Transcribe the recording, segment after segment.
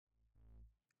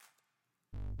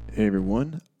Hey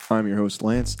everyone, I'm your host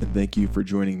Lance, and thank you for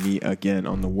joining me again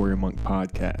on the Warrior Monk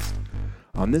podcast.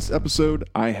 On this episode,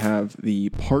 I have the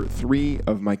part 3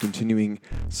 of my continuing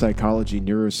psychology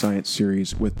neuroscience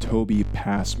series with Toby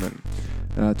Pasman.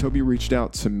 Toby reached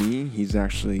out to me. He's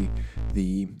actually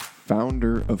the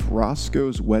founder of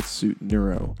Roscoe's Wetsuit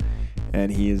Neuro,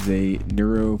 and he is a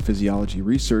neurophysiology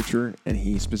researcher, and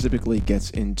he specifically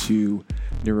gets into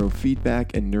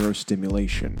neurofeedback and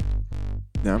neurostimulation.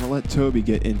 Now I'm going to let Toby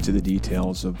get into the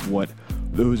details of what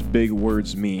those big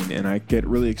words mean, and I get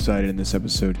really excited in this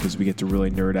episode because we get to really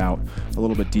nerd out a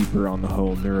little bit deeper on the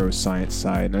whole neuroscience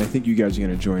side, and I think you guys are going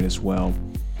to enjoy it as well.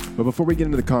 But before we get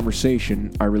into the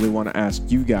conversation, I really want to ask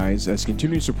you guys, as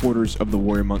continuing supporters of the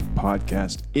Warrior Monk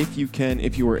podcast, if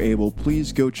you are able,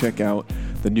 please go check out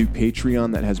the new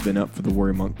Patreon that has been up for the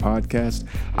Warrior Monk podcast.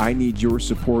 I need your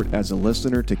support as a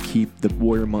listener to keep the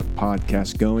Warrior Monk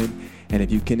podcast going. And if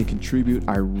you can contribute,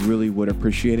 I really would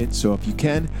appreciate it. So if you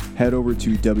can, head over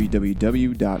to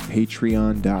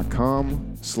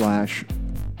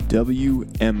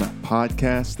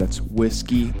www.patreon.com/WM That's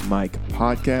Whiskey Mike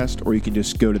Podcast. Or you can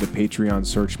just go to the Patreon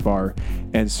search bar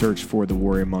and search for the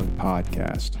Warrior Monk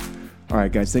Podcast. All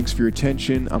right, guys, thanks for your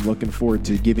attention. I'm looking forward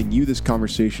to giving you this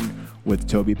conversation with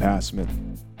Toby Pasman.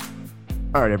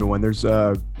 All right, everyone, there's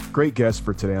a great guest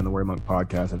for today on the Warrior Monk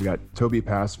Podcast. I've got Toby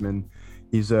Pasman.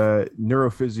 He's a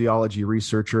neurophysiology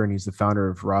researcher, and he's the founder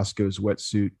of Roscoe's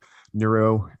Wetsuit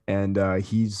Neuro. And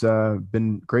he's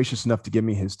been gracious enough to give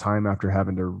me his time after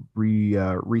having to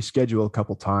reschedule a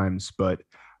couple times. But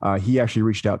he actually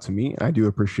reached out to me. I do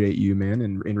appreciate you, man,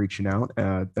 in reaching out.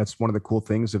 That's one of the cool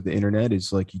things of the internet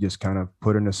is like you just kind of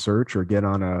put in a search or get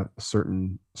on a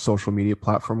certain social media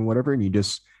platform or whatever, and you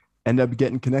just end up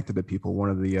getting connected to people. One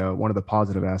of the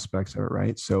positive aspects of it,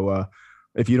 right? So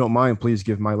if you don't mind, please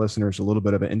give my listeners a little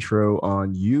bit of an intro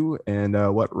on you and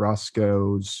what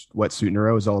Roscoe's Wetsuit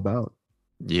Neuro is all about.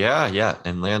 Yeah.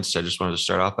 And Lance, I just wanted to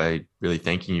start off by really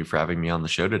thanking you for having me on the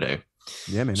show today.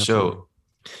 Yeah, man. So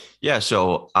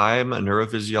I'm a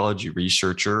neurophysiology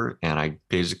researcher, and I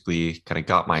basically kind of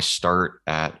got my start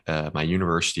at my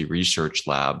university research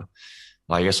lab.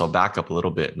 Well, I guess I'll back up a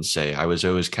little bit and say I was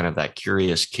always kind of that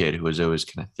curious kid who was always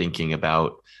kind of thinking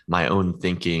about my own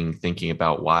thinking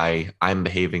about why I'm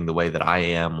behaving the way that I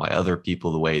am, why other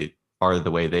people the way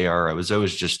they are. I was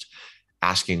always just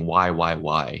asking why,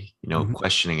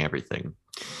 questioning everything.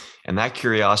 And that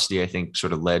curiosity, I think,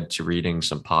 sort of led to reading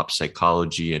some pop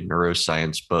psychology and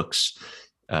neuroscience books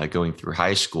going through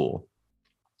high school.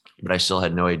 But I still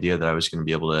had no idea that I was going to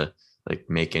be able to like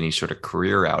make any sort of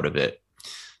career out of it.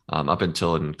 Up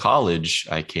until in college,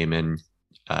 I came in,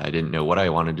 I didn't know what I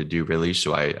wanted to do really.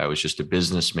 So I was just a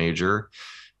business major,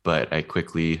 but I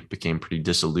quickly became pretty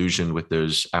disillusioned with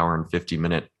those hour and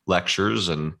 50-minute lectures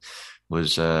and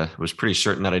was pretty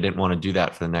certain that I didn't want to do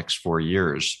that for the next 4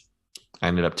 years. I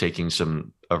ended up taking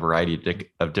a variety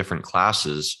of different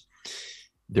classes.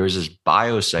 There was this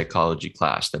biopsychology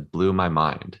class that blew my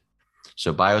mind.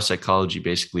 So biopsychology,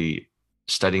 basically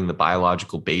studying the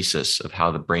biological basis of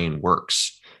how the brain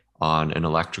works on an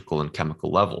electrical and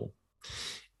chemical level.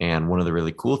 And one of the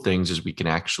really cool things is we can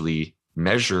actually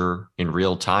measure in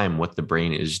real time what the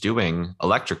brain is doing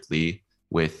electrically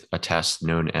with a test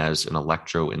known as an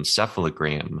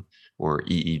electroencephalogram, or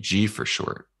EEG for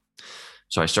short.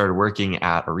 So I started working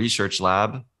at a research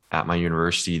lab at my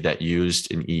university that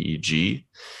used an EEG,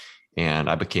 and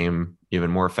I became even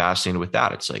more fascinated with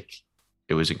that.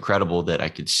 It was incredible that I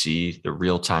could see the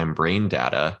real-time brain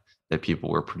data that people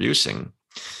were producing.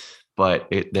 But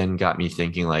it then got me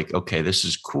thinking like, okay, this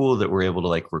is cool that we're able to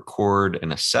like record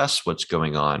and assess what's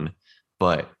going on,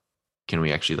 but can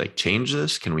we actually like change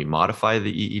this? Can we modify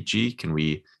the EEG? Can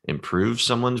we improve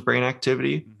someone's brain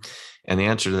activity? And the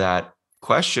answer to that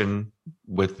question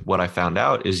with what I found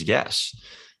out is yes.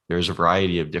 There's a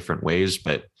variety of different ways,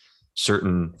 but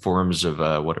certain forms of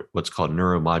what's called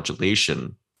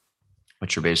neuromodulation,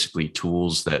 which are basically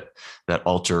tools that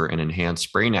alter and enhance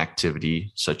brain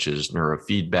activity, such as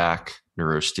neurofeedback,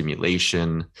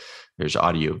 neurostimulation. There's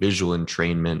audiovisual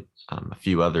entrainment, a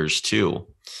few others too.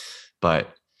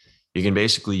 But you can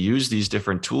basically use these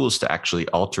different tools to actually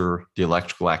alter the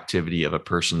electrical activity of a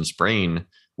person's brain,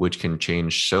 which can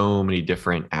change so many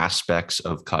different aspects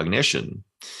of cognition.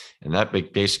 And that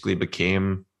basically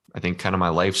became, I think, kind of my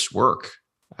life's work.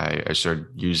 I started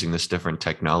using this different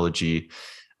technology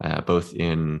both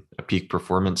in a peak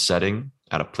performance setting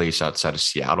at a place outside of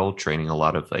Seattle, training a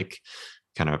lot of like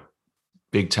kind of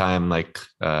big time, like,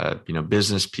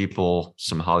 business people,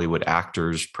 some Hollywood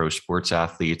actors, pro sports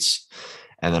athletes.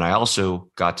 And then I also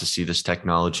got to see this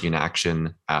technology in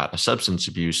action at a substance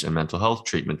abuse and mental health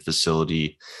treatment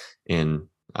facility in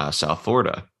South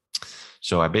Florida.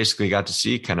 So I basically got to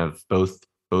see kind of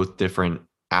both different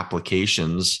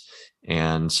applications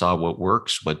and saw what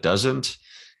works, what doesn't,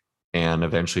 and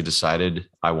eventually decided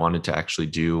I wanted to actually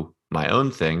do my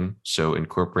own thing. So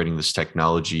incorporating this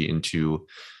technology into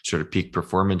sort of peak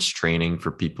performance training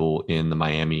for people in the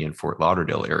Miami and Fort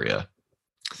Lauderdale area.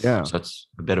 Yeah. So that's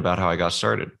a bit about how I got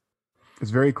started. It's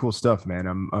very cool stuff, man.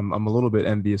 I'm a little bit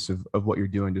envious of what you're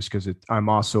doing just because I'm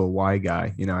also a Y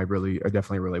guy. I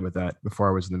definitely relate with that. Before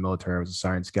I was in the military, I was a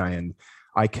science guy, and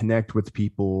I connect with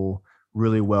people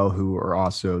really well who are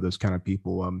also those kind of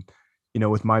people.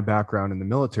 With my background in the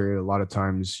military, a lot of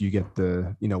times you get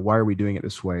why are we doing it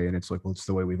this way? And it's like, well, it's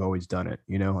the way we've always done it,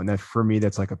 and that for me,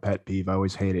 that's like a pet peeve. I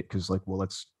always hate it because like, well,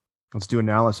 let's do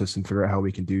analysis and figure out how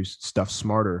we can do stuff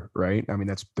smarter, right? I mean,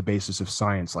 that's the basis of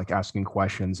science, like asking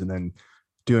questions and then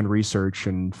doing research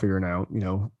and figuring out,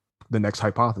 the next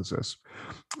hypothesis.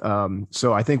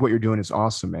 So I think what you're doing is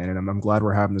awesome, man. And I'm glad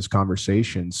we're having this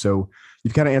conversation. So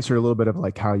you've kind of answered a little bit of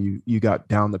like how you got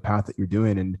down the path that you're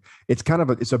doing. And it's kind of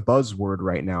it's a buzzword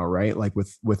right now, right? Like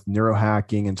with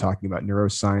neurohacking and talking about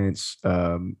neuroscience.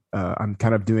 I'm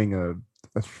kind of doing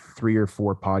a 3 or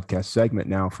 4 podcast segment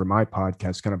now for my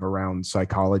podcast, kind of around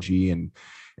psychology and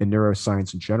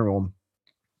neuroscience in general.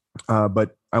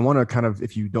 But I want to kind of,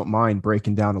 if you don't mind,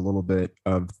 breaking down a little bit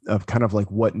of kind of like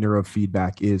what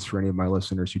neurofeedback is for any of my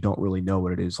listeners who don't really know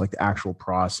what it is, like the actual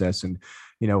process and,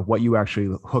 what you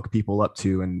actually hook people up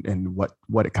to and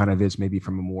what it kind of is, maybe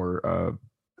from a more,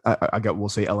 we'll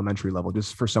say elementary level,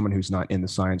 just for someone who's not in the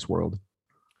science world.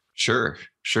 Sure.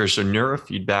 So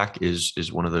neurofeedback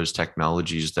is one of those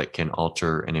technologies that can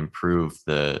alter and improve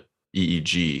the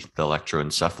EEG, the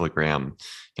electroencephalogram,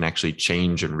 can actually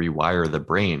change and rewire the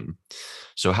brain.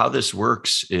 So how this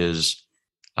works is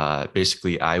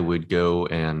basically I would go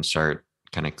and start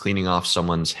kind of cleaning off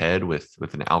someone's head with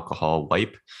an alcohol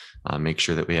wipe, make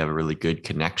sure that we have a really good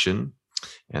connection,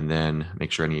 and then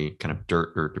make sure any kind of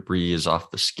dirt or debris is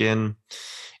off the skin.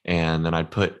 And then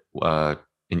I'd put an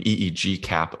EEG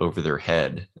cap over their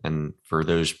head. And for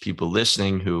those people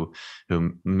listening who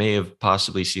may have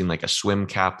possibly seen like a swim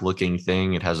cap looking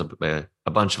thing, it has a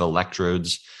bunch of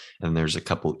electrodes, and there's a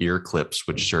couple ear clips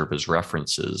which serve as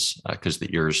references because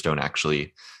the ears don't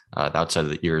actually, the outside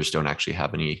of the ears don't actually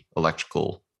have any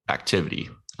electrical activity.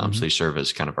 So they serve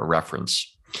as kind of a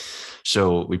reference.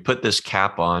 So we put this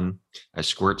cap on, I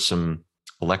squirt some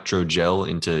electrode gel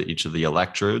into each of the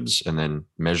electrodes and then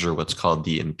measure what's called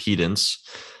the impedance,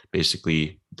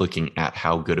 basically looking at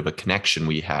how good of a connection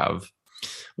we have.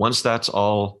 Once that's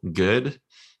all good,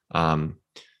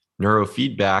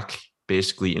 neurofeedback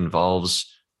basically involves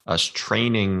us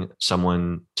training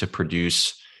someone to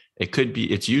produce,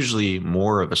 it's usually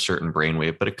more of a certain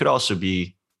brainwave, but it could also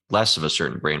be less of a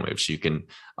certain brainwave. So you can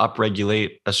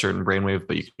upregulate a certain brainwave,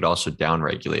 but you could also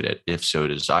downregulate it if so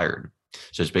desired.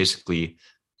 So it's basically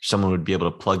someone would be able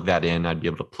to plug that in. I'd be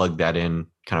able to plug that in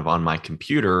kind of on my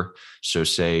computer. So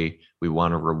say we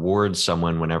want to reward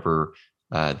someone whenever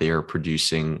they are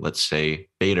producing, let's say,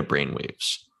 beta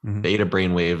brainwaves. Beta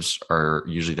brainwaves are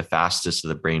usually the fastest of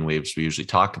the brainwaves we usually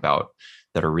talk about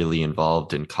that are really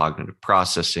involved in cognitive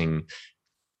processing,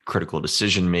 critical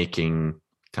decision-making,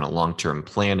 kind of long-term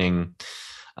planning.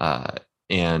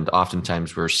 And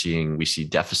oftentimes we see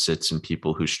deficits in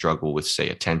people who struggle with, say,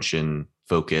 attention,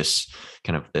 focus,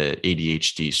 kind of the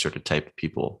ADHD sort of type of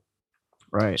people.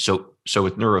 Right. So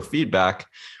with neurofeedback,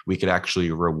 we could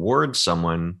actually reward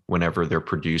someone whenever their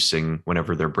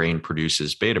brain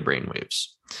produces beta brainwaves.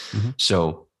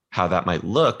 So how that might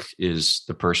look is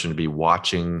the person to be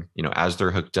watching, as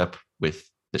they're hooked up with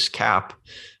this cap,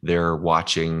 they're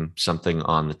watching something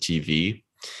on the TV.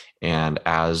 And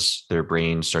as their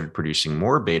brain started producing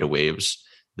more beta waves,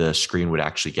 the screen would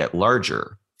actually get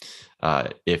larger.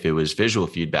 If it was visual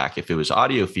feedback, if it was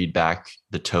audio feedback,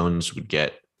 the tones would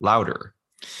get louder.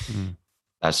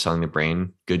 That's telling the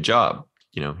brain, good job.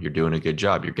 You're doing a good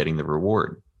job. You're getting the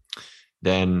reward.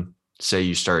 Then say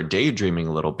you start daydreaming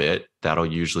a little bit, that'll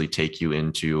usually take you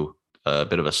into a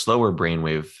bit of a slower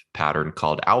brainwave pattern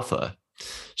called alpha.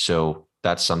 So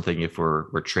that's something, if we're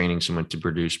training someone to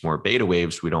produce more beta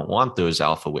waves, we don't want those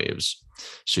alpha waves.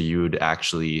 So you would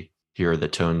actually hear the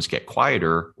tones get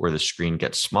quieter or the screen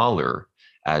gets smaller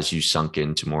as you sunk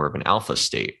into more of an alpha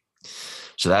state.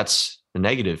 So that's the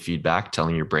negative feedback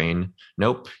telling your brain,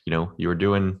 nope, you were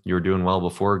doing well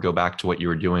before, go back to what you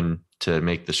were doing to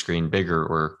make the screen bigger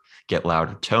or get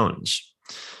louder tones.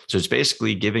 So it's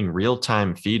basically giving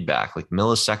real-time feedback, like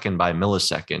millisecond by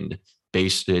millisecond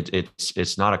based.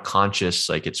 It's not a conscious,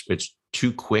 like it's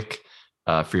too quick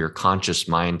for your conscious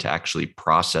mind to actually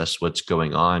process what's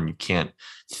going on. You can't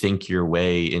think your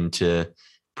way into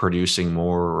producing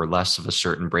more or less of a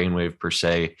certain brainwave per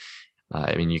se.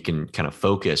 I mean, you can kind of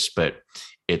focus, but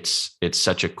it's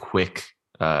such a quick,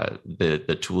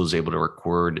 the tool is able to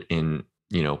record in,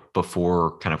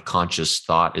 before kind of conscious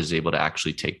thought is able to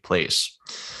actually take place.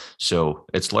 So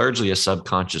it's largely a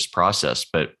subconscious process,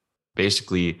 but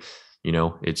basically,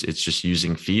 it's just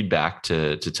using feedback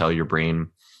to tell your brain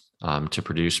to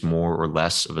produce more or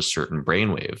less of a certain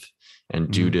brainwave.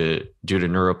 And due to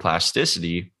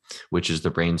neuroplasticity, which is the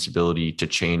brain's ability to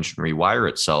change and rewire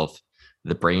itself,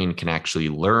 the brain can actually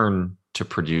learn to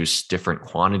produce different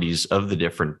quantities of the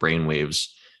different brainwaves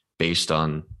based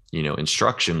on,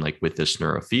 instruction, like with this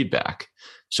neurofeedback.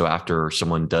 So after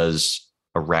someone does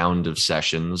a round of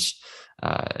sessions,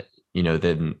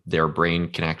 then their brain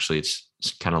can actually, it's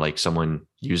kind of like someone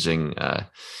using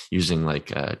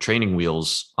training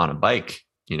wheels on a bike.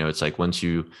 It's like once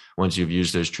you've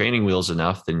used those training wheels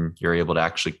enough, then you're able to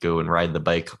actually go and ride the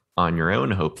bike on your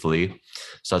own, hopefully.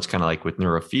 So it's kind of like with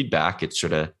neurofeedback, it's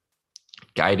sort of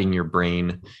guiding your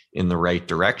brain in the right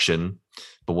direction.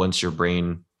 But once your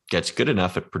brain gets good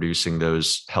enough at producing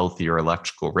those healthier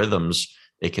electrical rhythms,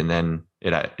 it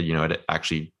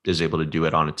actually is able to do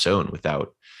it on its own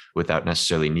without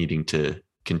necessarily needing to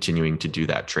continuing to do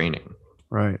that training.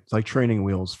 Right. It's like training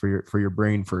wheels for your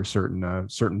brain for a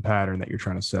certain pattern that you're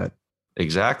trying to set.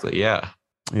 Exactly. Yeah.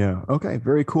 Yeah. Okay.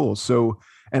 Very cool. So,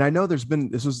 and I know this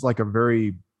is like a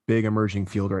very big emerging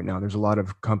field right now. There's a lot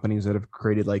of companies that have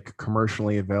created like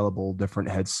commercially available different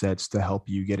headsets to help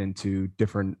you get into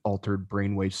different altered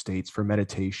brainwave states for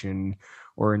meditation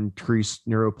or increased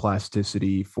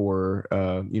neuroplasticity for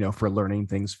learning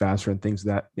things faster and things of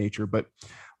that nature. But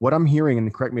what I'm hearing,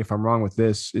 and correct me if I'm wrong with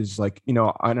this, is like, and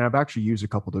I've actually used a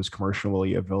couple of those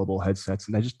commercially available headsets,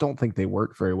 and I just don't think they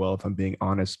work very well, if I'm being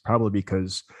honest, probably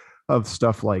because of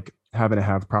stuff like having to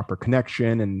have proper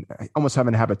connection and almost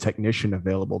having to have a technician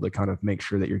available to kind of make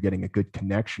sure that you're getting a good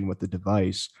connection with the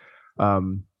device.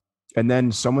 And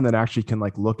then someone that actually can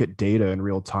like look at data in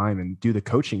real time and do the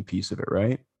coaching piece of it,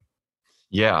 right?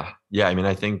 Yeah. Yeah. I mean,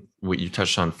 I think what you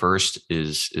touched on first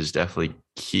is definitely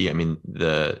key. I mean,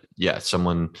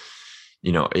 someone,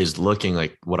 is looking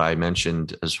like what I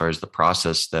mentioned as far as the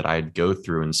process that I'd go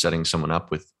through and setting someone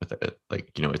up with it, like,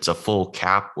 it's a full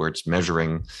cap where it's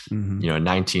measuring, a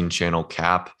 19 channel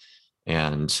cap.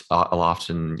 And I'll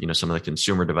often, some of the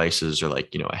consumer devices are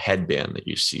like, a headband that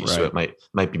you see. Right. So it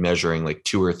might be measuring like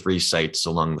 2 or 3 sites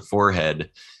along the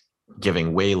forehead,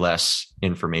 giving way less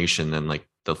information than like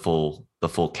the full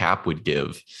cap would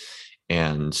give.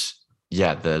 And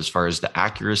as far as the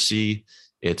accuracy,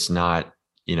 it's not,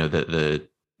 the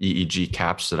EEG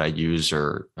caps that I use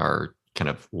are kind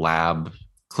of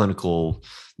clinical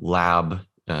lab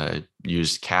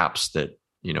used caps that,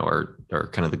 are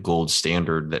kind of the gold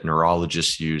standard that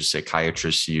neurologists use,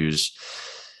 psychiatrists use.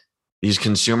 These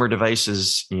consumer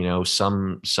devices,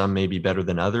 some may be better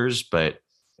than others,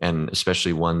 and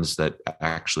especially ones that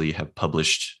actually have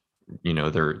published,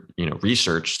 their,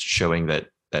 research showing that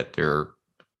their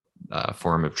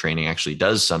form of training actually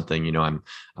does something. I'm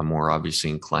more obviously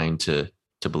inclined to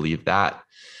believe that.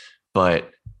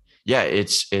 But yeah,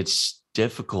 it's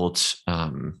difficult.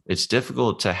 It's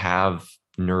difficult to have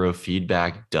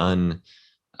neurofeedback done,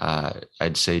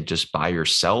 I'd say, just by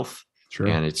yourself. Sure.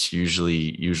 And it's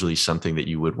usually something that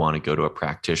you would want to go to a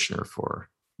practitioner for.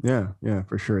 Yeah,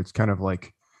 for sure. It's kind of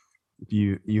like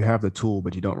you have the tool,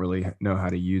 but you don't really know how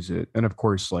to use it. And of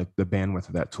course, like the bandwidth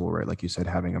of that tool, right? Like you said,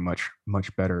 having a much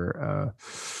better,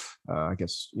 I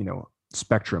guess,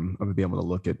 spectrum of being able to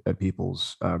look at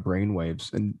people's brain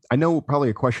waves. And I know probably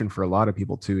a question for a lot of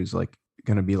people too is like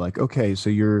going to be like, okay,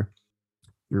 so you're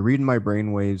reading my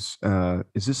brain waves.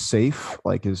 Is this safe?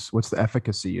 Like, what's the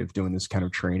efficacy of doing this kind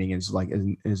of training? Is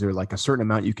there like a certain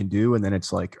amount you can do, and then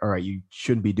it's like, all right, you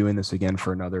shouldn't be doing this again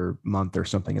for another month or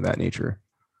something of that nature?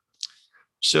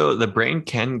 So the brain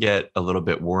can get a little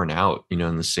bit worn out,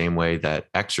 in the same way that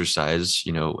exercise,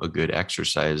 a good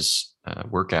exercise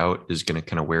workout is going to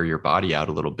kind of wear your body out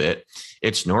a little bit.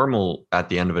 It's normal at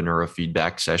the end of a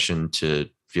neurofeedback session to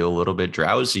feel a little bit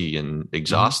drowsy and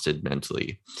exhausted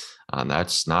mentally.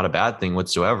 That's not a bad thing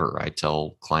whatsoever. I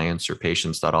tell clients or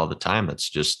patients that all the time. That's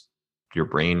just your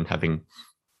brain having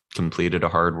completed a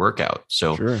hard workout.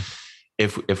 So sure.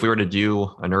 If we were to do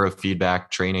a neurofeedback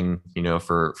training,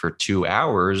 for 2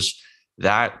 hours,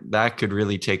 that could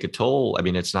really take a toll. I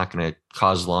mean, it's not going to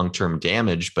cause long-term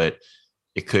damage, but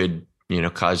it could,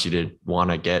 cause you to want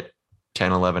to get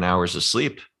 10, 11 hours of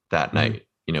sleep that night.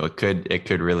 It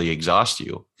could really exhaust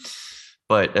you.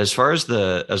 But as far as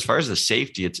the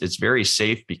safety, it's very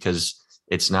safe because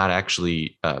it's not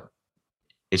actually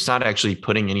it's not actually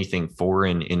putting anything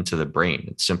foreign into the brain.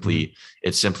 It's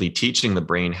simply teaching the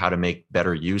brain how to make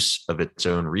better use of its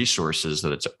own resources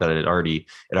that it already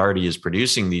is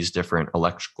producing these different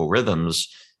electrical rhythms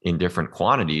in different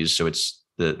quantities. So it's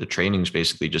the training is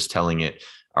basically just telling it,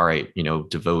 all right,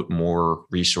 devote more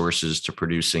resources to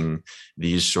producing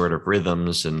these sort of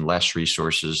rhythms and less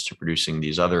resources to producing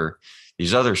these other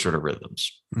sort of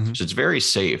rhythms. Mm-hmm. So it's very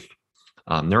safe.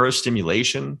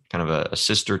 Neurostimulation, kind of a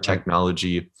sister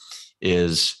technology,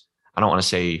 is, I don't want to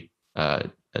say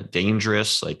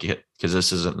dangerous, because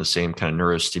this isn't the same kind of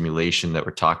neurostimulation that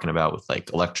we're talking about with like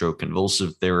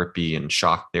electroconvulsive therapy and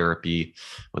shock therapy.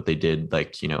 What they did,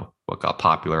 what got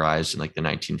popularized in like the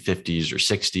 1950s or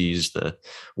 60s, the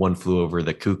one flew over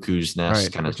the cuckoo's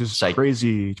nest kind of. Which is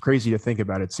crazy to think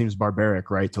about. It seems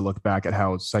barbaric, right? To look back at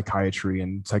how psychiatry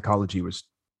and psychology was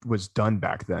done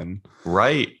back then.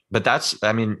 Right. But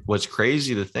what's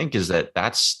crazy to think is that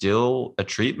that's still a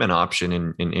treatment option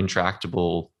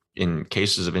in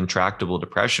cases of intractable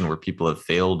depression, where people have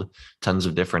failed tons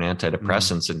of different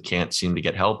antidepressants and can't seem to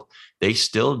get help. They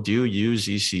still do use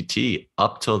ECT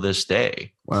up till this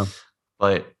day. Wow.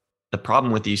 But the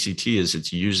problem with ECT is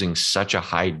it's using such a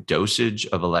high dosage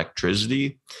of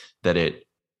electricity that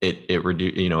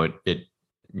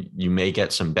you may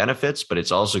get some benefits, but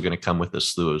it's also going to come with a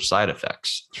slew of side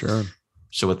effects. Sure.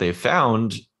 So what they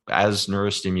found as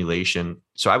neurostimulation,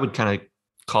 so I would kind of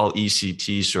call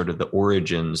ECT sort of the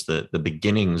origins, the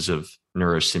beginnings of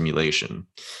neurostimulation.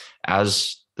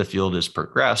 As the field has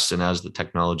progressed and as the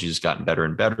technology has gotten better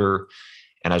and better,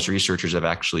 and as researchers have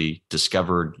actually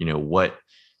discovered, what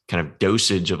kind of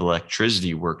dosage of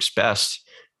electricity works best,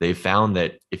 they found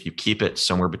that if you keep it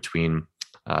somewhere between,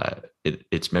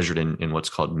 it's measured in what's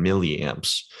called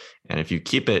milliamps. And if you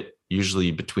keep it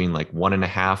usually between like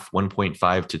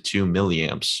 1.5 to 2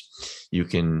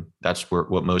 milliamps, that's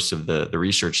what most of the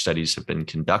research studies have been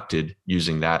conducted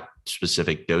using that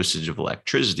specific dosage of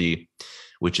electricity,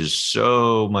 which is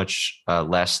so much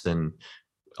less than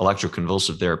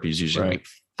electroconvulsive therapies using like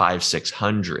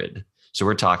 500-600. So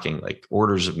we're talking like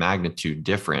orders of magnitude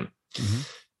different. Mm-hmm.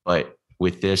 But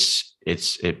with this,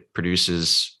 it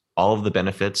produces all of the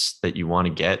benefits that you want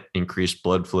to get. Increased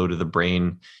blood flow to the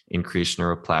brain, increased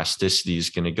neuroplasticity is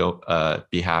going to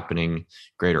be happening,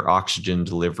 greater oxygen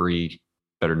delivery,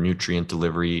 better nutrient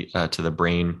delivery to the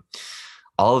brain.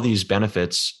 All of these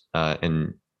benefits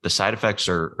and the side effects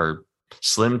are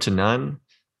slim to none.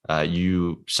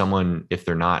 If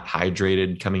they're not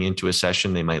hydrated coming into a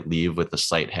session, they might leave with a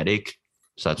slight headache.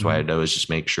 So that's why I'd always just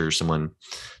make sure someone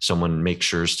makes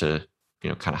sure to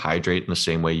kind of hydrate in the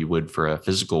same way you would for a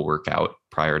physical workout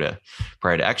prior to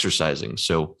exercising.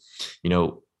 So,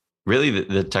 really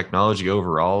the technology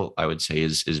overall, I would say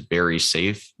is very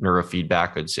safe.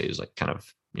 Neurofeedback, I'd say, is like kind of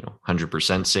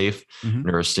 100% safe. Mm-hmm.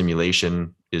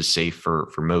 Neurostimulation is safe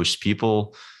for most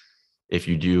people.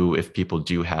 If people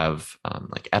do have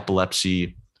like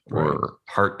epilepsy or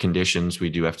heart conditions, we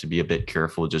do have to be a bit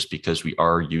careful, just because we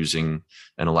are using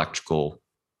an electrical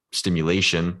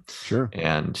stimulation. Sure.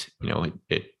 And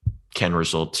it can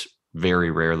result very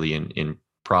rarely in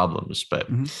problems. But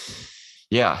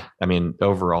yeah,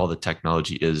 overall the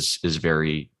technology is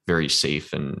very, very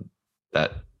safe, and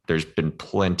that there's been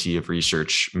plenty of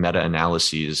research,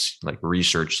 meta-analyses, like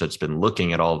research that's been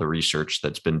looking at all the research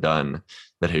that's been done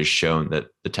that has shown that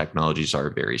the technologies are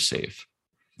very safe.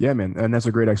 Yeah, man. And that's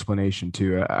a great explanation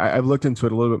too. I've looked into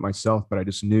it a little bit myself, but I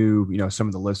just knew, some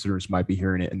of the listeners might be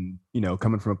hearing it and,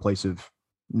 coming from a place of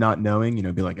not knowing,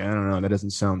 be like, I don't know, that doesn't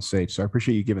sound safe. So I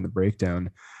appreciate you giving the breakdown.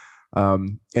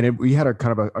 We had a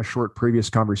kind of a short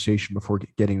previous conversation before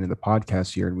getting into the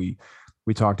podcast here. And we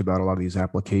talked about a lot of these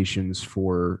applications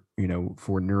for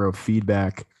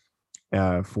neurofeedback,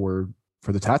 for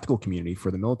the tactical community,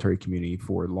 for the military community,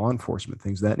 for law enforcement,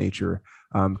 things of that nature.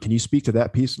 Can you speak to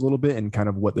that piece a little bit and kind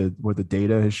of what the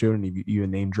data has shown? And you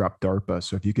name dropped DARPA.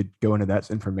 So if you could go into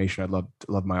that information, I'd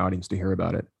love my audience to hear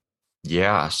about it.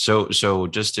 Yeah. So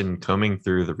just in combing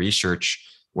through the research,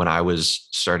 when I was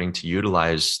starting to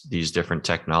utilize these different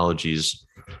technologies,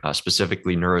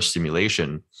 specifically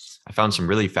neurostimulation, I found some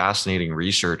really fascinating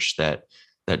research that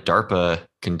DARPA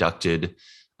conducted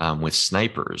with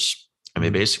snipers. And they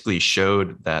basically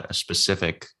showed that a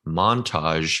specific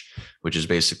montage, which is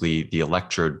basically the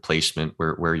electrode placement,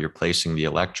 where you're placing the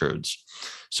electrodes.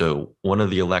 So one of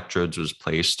the electrodes was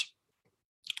placed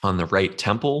on the right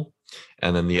temple,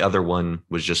 and then the other one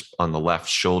was just on the left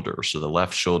shoulder. So the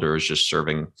left shoulder is just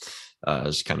serving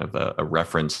as kind of a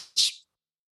reference.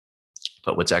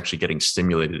 But what's actually getting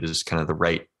stimulated is kind of the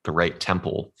right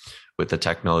temple with a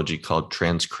technology called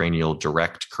transcranial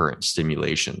direct current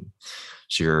stimulation.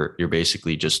 So you're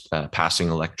basically just passing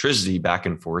electricity back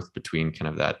and forth between kind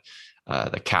of that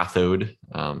the cathode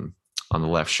on the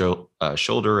left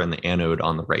shoulder and the anode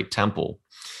on the right temple.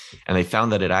 And they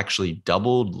found that it actually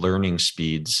doubled learning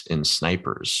speeds in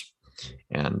snipers.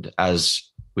 And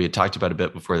as we had talked about a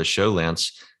bit before the show,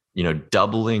 Lance,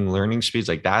 doubling learning speeds,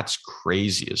 like that's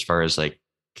crazy as far as like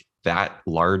that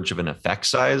large of an effect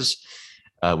size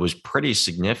was pretty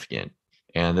significant.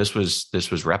 And this was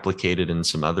replicated in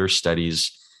some other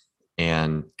studies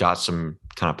and got some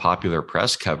kind of popular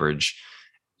press coverage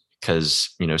because,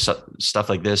 stuff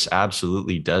like this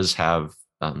absolutely does have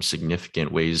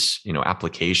significant ways,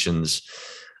 applications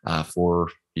for,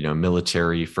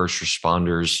 military first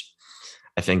responders.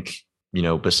 I think,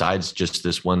 besides just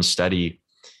this one study,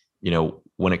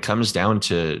 when it comes down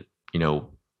to,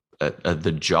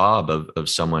 the job of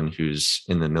someone who's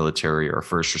in the military or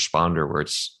first responder, where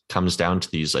it's comes down to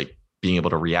these, like being able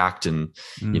to react in,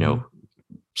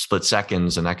 split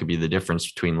seconds, and that could be the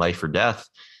difference between life or death.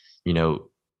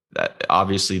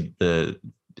 Obviously the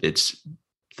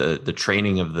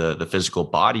training of the physical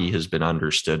body has been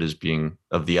understood as being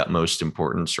of the utmost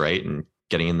importance, right? And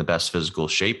getting in the best physical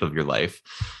shape of your life.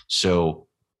 So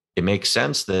it makes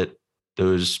sense that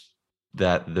those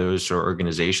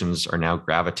organizations are now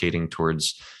gravitating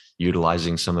towards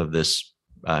utilizing some of this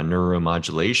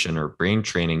neuromodulation or brain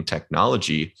training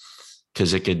technology,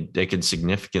 because it could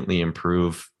significantly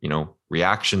improve,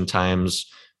 reaction times,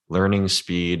 learning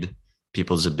speed,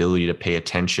 people's ability to pay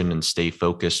attention and stay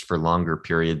focused for longer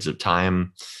periods of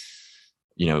time,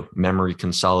 memory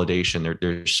consolidation.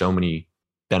 There's so many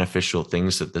beneficial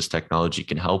things that this technology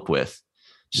can help with.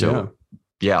 So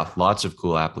yeah, lots of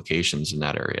cool applications in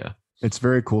that area. It's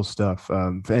very cool stuff.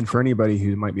 And for anybody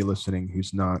who might be listening,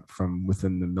 who's not from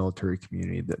within the military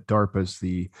community, that DARPA is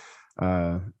the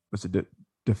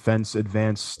Defense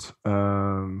Advanced,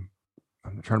 I'm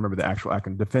trying to remember the actual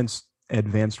acronym, Defense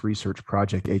Advanced Research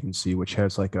Project Agency, which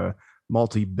has like a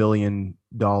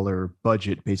multi-billion-dollar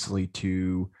budget basically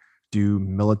to do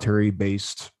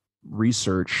military-based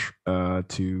research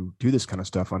to do this kind of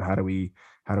stuff on how do we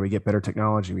get better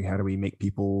technology, how do we make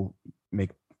people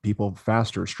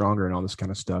faster, stronger, and all this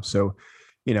kind of stuff. So,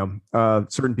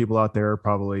 certain people out there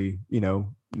probably,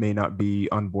 may not be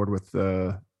on board with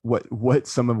what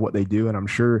some of what they do, and I'm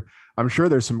sure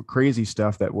there's some crazy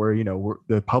stuff that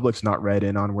the public's not read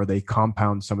in on, where they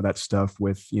compound some of that stuff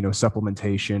with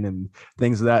supplementation and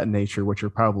things of that nature, which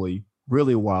are probably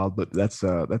really wild, but that's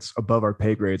above our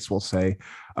pay grades, we'll say.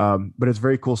 But it's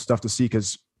very cool stuff to see,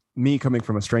 because me coming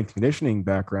from a strength conditioning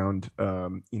background,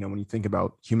 when you think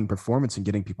about human performance and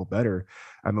getting people better,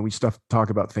 I mean, we talk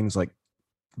about things like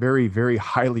very, very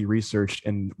highly researched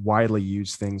and widely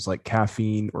used things like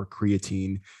caffeine or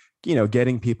creatine,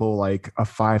 getting people like a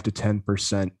 5 to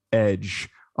 10% edge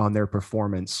on their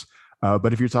performance.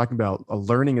 But if you're talking about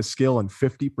learning a skill in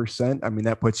 50%, I mean,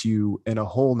 that puts you in a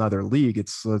whole nother league.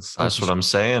 That's what I'm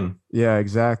saying. Yeah,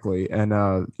 exactly. And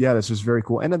this is very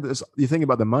cool. And you think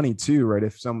about the money too, right?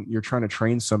 If you're trying to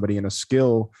train somebody in a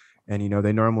skill, and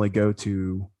they normally go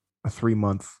to a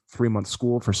 3-month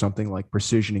school for something like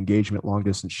precision engagement, long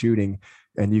distance shooting,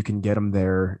 and you can get them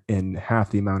there in half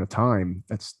the amount of time.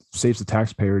 That saves the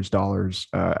taxpayers dollars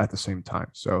at the same time.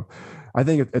 So I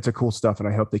think it's a cool stuff, and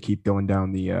I hope they keep going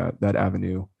down that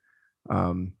avenue.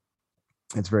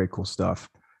 It's very cool stuff.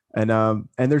 And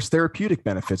there's therapeutic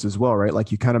benefits as well, right?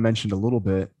 Like you kind of mentioned a little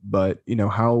bit, but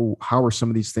how are some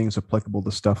of these things applicable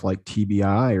to stuff like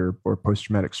TBI or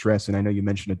post-traumatic stress? And I know you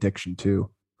mentioned addiction too.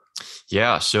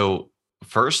 Yeah. So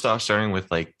first off, starting with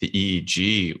like the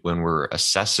EEG, when we're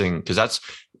assessing, because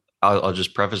I'll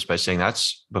just preface by saying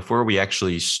that's before we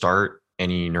actually start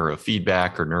any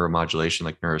neurofeedback or neuromodulation,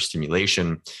 like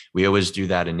neurostimulation. We always do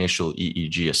that initial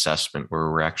EEG assessment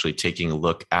where we're actually taking a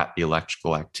look at the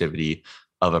electrical activity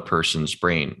of a person's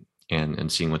brain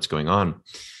and seeing what's going on.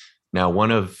 Now,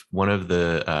 one of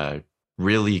the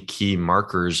really key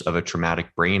markers of a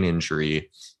traumatic brain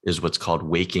injury is what's called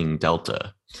waking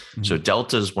delta. Mm-hmm. So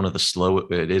delta is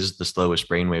it is the slowest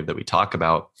brainwave that we talk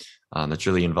about. That's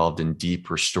really involved in deep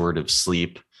restorative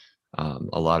sleep.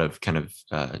 A lot of kind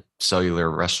of cellular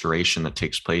restoration that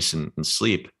takes place in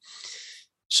sleep.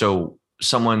 So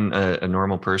someone, a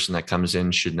normal person that comes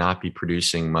in, should not be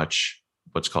producing much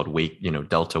what's called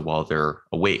delta while they're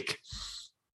awake.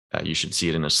 You should see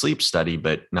it in a sleep study,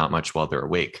 but not much while they're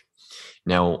awake.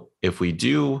 Now, if we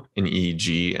do an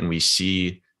EEG and we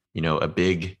see, a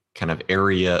big kind of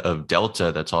area of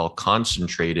delta that's all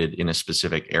concentrated in a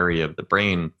specific area of the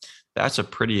brain, that's a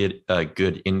pretty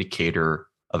good indicator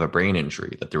of a brain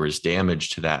injury, that there was damage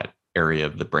to that area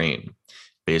of the brain.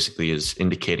 Basically is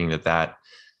indicating that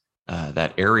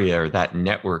that area or that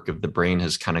network of the brain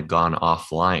has kind of gone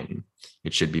offline.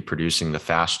 It should be producing the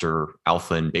faster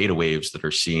alpha and beta waves that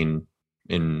are seen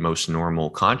in most normal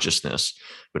consciousness.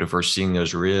 But if we're seeing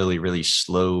those really, really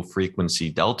slow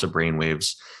frequency delta brain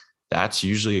waves, that's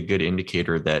usually a good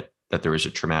indicator that there was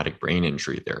a traumatic brain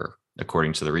injury there,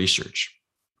 according to the research.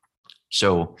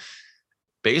 So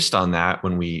based on that,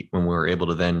 when we were able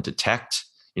to then detect,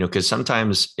 because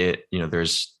sometimes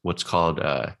there's what's called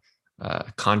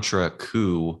contra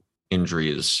coup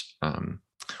injuries,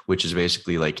 which is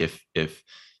basically like if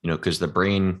because the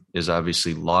brain is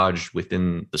obviously lodged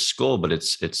within the skull, but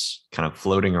it's kind of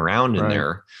floating around in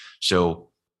there. So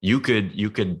you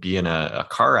could be in a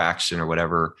car accident or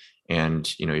whatever,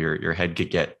 and your head could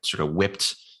get sort of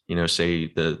whipped, say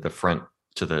the front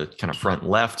to the kind of front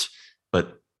left,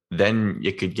 but then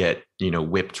it could get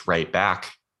whipped right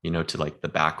back, to like the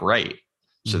back right.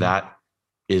 So that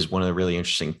is one of the really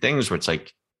interesting things where it's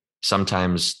like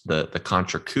sometimes the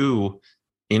contra coup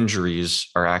injuries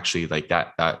are actually like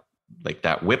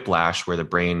that whiplash where the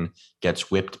brain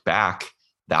gets whipped back.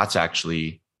 That's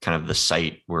actually kind of the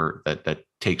site where that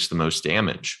takes the most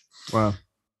damage. Wow.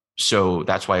 So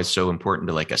that's why it's so important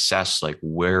to like assess like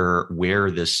where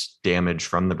this damage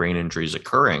from the brain injury is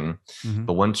occurring.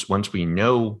 But once we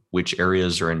know which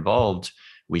areas are involved,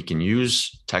 we can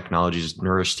use technologies.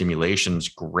 Neurostimulation is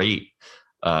great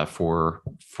for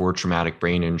traumatic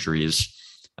brain injuries,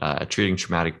 treating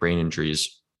traumatic brain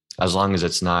injuries, as long as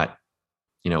it's not,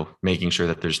 making sure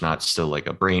that there's not still like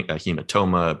a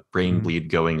hematoma, brain bleed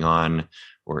going on,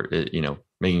 or,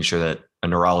 making sure that a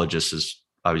neurologist is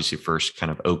obviously first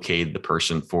kind of okayed the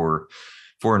person for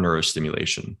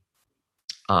neurostimulation.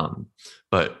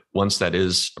 But once that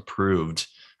is approved,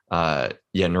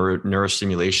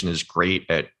 neurostimulation is great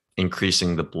at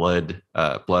increasing the blood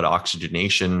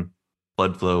oxygenation,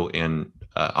 blood flow, and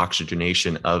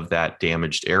oxygenation of that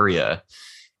damaged area,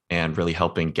 and really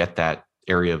helping get that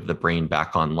area of the brain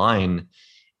back online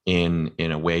in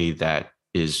a way that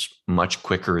is much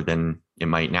quicker than it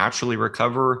might naturally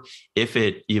recover, if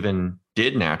it even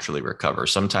did naturally recover.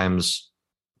 Sometimes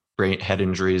head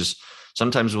injuries,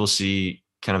 sometimes we'll see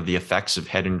kind of the effects of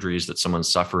head injuries that someone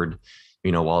suffered,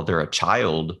 while they're a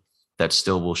child, that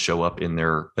still will show up in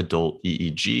their adult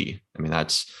EEG. I mean,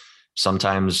 that's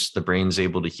sometimes the brain's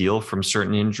able to heal from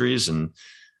certain injuries, and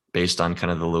based on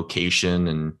kind of the location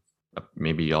and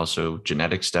maybe also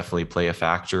genetics definitely play a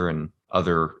factor, and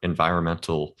other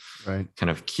environmental kind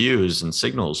of cues and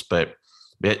signals. But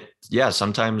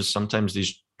sometimes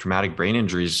these traumatic brain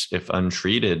injuries, if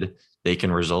untreated, they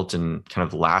can result in kind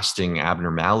of lasting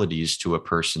abnormalities to a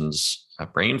person's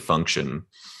brain function.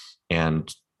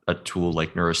 And a tool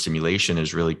like neurostimulation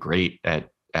is really great at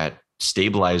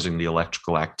stabilizing the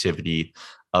electrical activity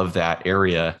of that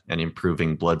area and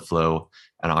improving blood flow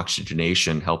and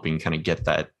oxygenation, helping kind of get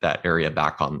that area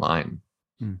back online.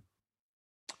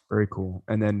 Very cool.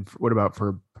 And then what about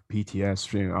for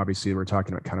PTS? Obviously we're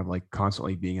talking about kind of like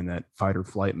constantly being in that fight or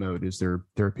flight mode. Is there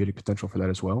therapeutic potential for that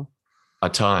as well? A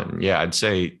ton. Yeah. I'd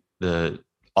say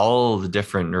all the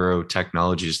different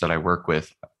neurotechnologies that I work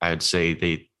with, I'd say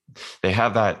they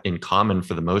have that in common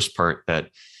for the most part, that,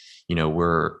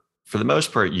 we're for the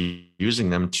most part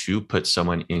using them to put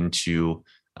someone into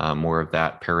more of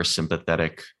that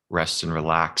parasympathetic rest and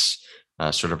relax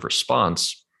sort of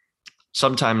response.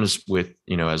 Sometimes with,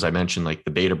 as I mentioned, like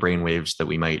the beta brain waves that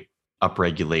we might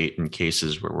upregulate in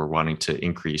cases where we're wanting to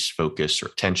increase focus or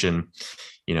attention,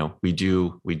 we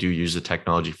do use the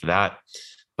technology for that.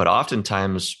 But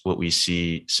oftentimes what we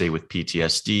see, say with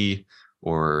PTSD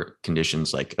or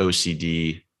conditions like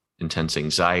OCD, intense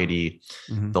anxiety,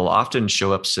 they'll often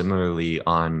show up similarly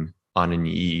on an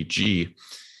EEG,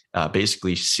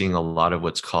 basically seeing a lot of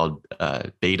what's called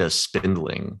beta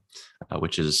spindling,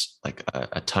 which is like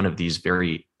a ton of these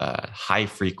very high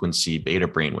frequency beta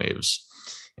brainwaves.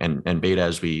 And beta,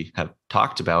 as we have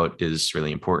talked about, is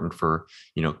really important for,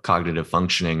 cognitive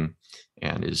functioning,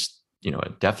 and is, a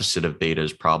deficit of beta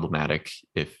is problematic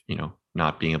if,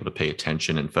 not being able to pay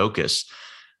attention and focus.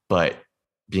 But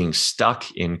being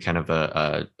stuck in kind of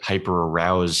a hyper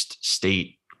aroused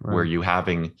state where you're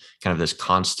having kind of this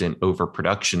constant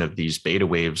overproduction of these beta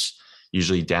waves,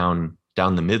 usually down the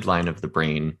midline of the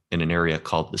brain in an area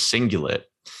called the cingulate,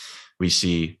 we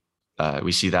see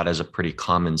that as a pretty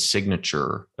common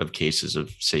signature of cases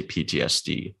of, say,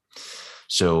 PTSD.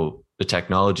 So the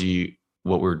technology,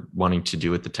 what we're wanting to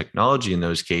do with the technology in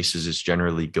those cases is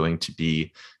generally going to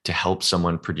be to help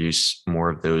someone produce more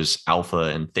of those alpha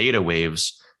and theta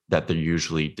waves that they're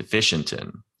usually deficient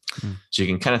in. So you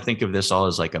can kind of think of this all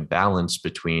as like a balance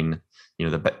between,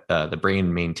 the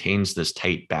brain maintains this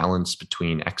tight balance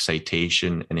between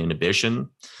excitation and inhibition.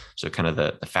 So kind of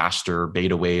the faster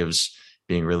beta waves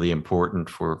being really important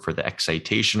for the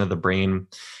excitation of the brain,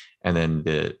 and then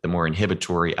the more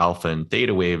inhibitory alpha and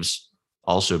theta waves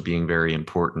also being very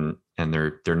important, and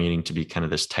they're needing to be kind of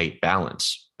this tight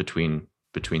balance between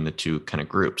the two kind of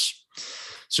groups.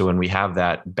 So when we have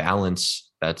that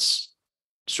balance, that's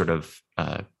sort of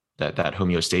that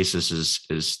homeostasis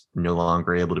is no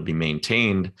longer able to be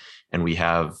maintained, and we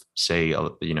have, say,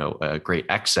 a great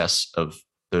excess of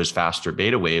those faster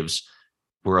beta waves,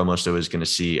 we're almost always going to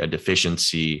see a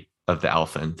deficiency of the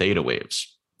alpha and theta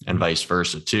waves, and vice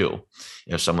versa too.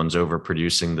 If someone's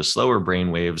overproducing the slower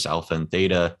brain waves, alpha and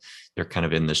theta, they're kind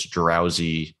of in this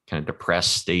drowsy, kind of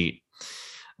depressed state,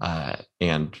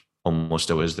 and almost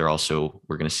always we're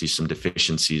going to see some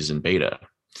deficiencies in beta.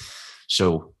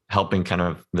 So helping kind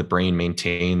of the brain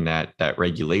maintain that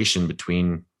regulation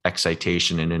between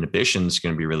excitation and inhibition is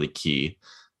going to be really key.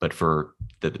 But for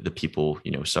the people,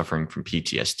 suffering from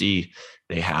PTSD,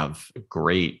 they have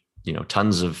great,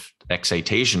 tons of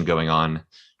excitation going on,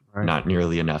 right, not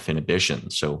nearly enough inhibition.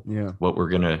 So what we're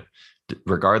going to,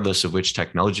 regardless of which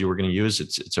technology we're going to use,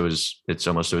 it's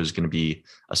almost always going to be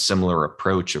a similar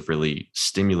approach of really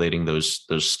stimulating those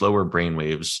slower brain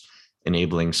waves,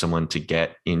 enabling someone to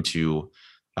get into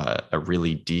a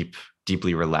really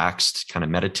deeply relaxed kind of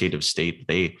meditative state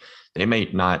they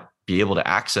might not be able to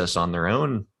access on their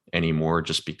own anymore,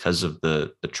 just because of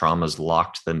the traumas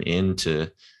locked them into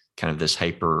kind of this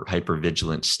hyper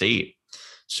vigilant state.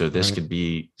 So this could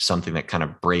be something that kind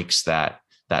of breaks that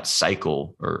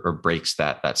cycle, or breaks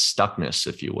that stuckness,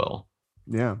 if you will.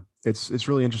 Yeah. It's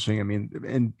really interesting. I mean,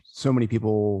 and so many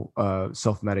people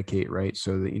self-medicate, right?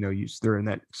 So that, they're in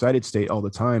that excited state all the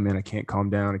time, and I can't calm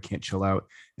down, I can't chill out.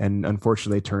 And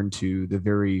unfortunately, they turn to the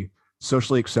very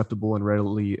socially acceptable and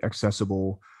readily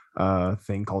accessible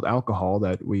thing called alcohol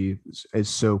that is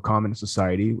so common in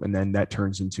society. And then that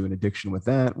turns into an addiction with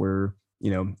that, where,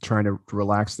 trying to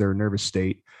relax their nervous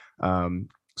state. And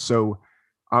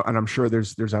I'm sure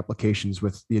there's applications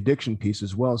with the addiction piece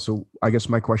as well. So I guess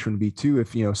my question would be too,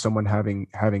 if, someone having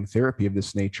therapy of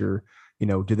this nature,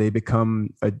 do they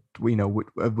become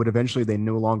would eventually they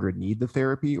no longer need the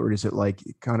therapy, or does it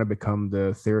kind of become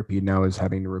the therapy now is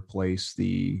having to replace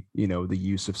the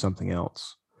use of something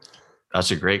else?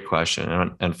 That's a great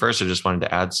question. And first, I just wanted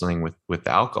to add something with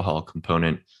the alcohol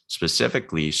component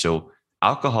specifically. So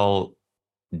alcohol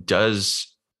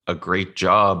does a great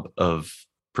job of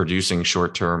producing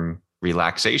short-term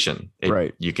relaxation.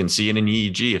 Right. You can see in an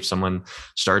EEG, if someone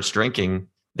starts drinking,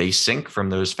 they sink from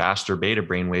those faster beta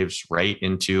brain waves right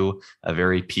into a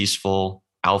very peaceful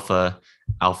alpha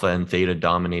and theta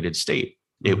dominated state.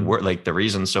 Like the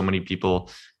reason so many people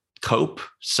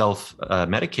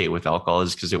self-medicate with alcohol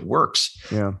is because it works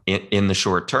in the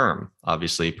short term.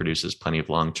 Obviously, it produces plenty of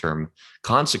long-term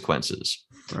consequences.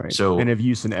 Right. So, and of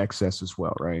use in excess as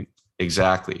well, right?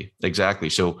 Exactly.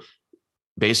 So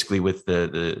basically, with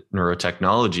the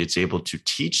neurotechnology, it's able to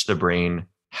teach the brain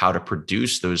how to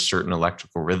produce those certain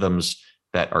electrical rhythms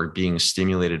that are being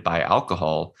stimulated by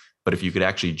alcohol. But if you could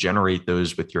actually generate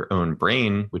those with your own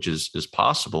brain, which is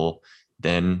possible,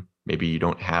 then maybe you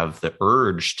don't have the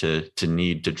urge to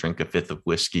need to drink a fifth of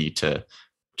whiskey to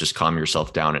just calm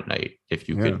yourself down at night. If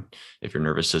you could, if your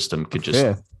nervous system could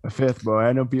a fifth, boy,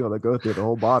 I know people that go through the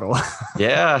whole bottle.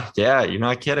 yeah, you're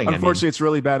not kidding. Unfortunately, it's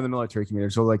really bad in the military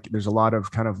community. So there's a lot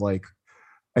of kind of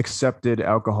accepted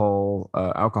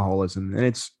alcoholism,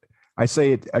 and I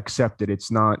say it accepted.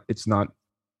 It's not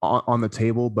on the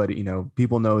table, but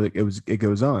people know that it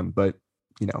goes on, but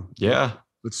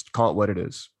let's call it what it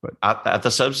is. But at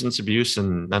the substance abuse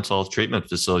and mental health treatment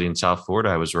facility in South Florida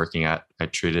I was working at,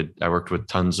 I worked with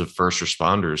tons of first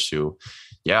responders who,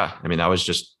 that was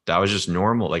just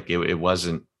normal. It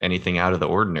wasn't anything out of the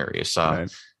ordinary. I saw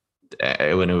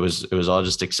when it was all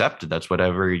just accepted. That's what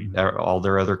all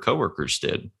their other coworkers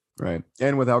did. Right.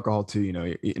 And with alcohol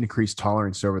too, increased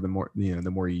tolerance over the more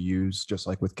you use, just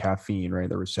like with caffeine, right?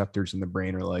 The receptors in the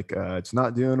brain are it's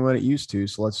not doing what it used to,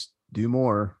 so let's do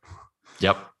more.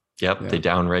 Yep. Yeah. They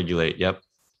downregulate. Yep.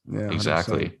 Yeah,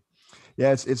 exactly. 100%.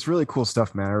 Yeah. It's really cool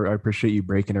stuff, man. I appreciate you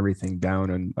breaking everything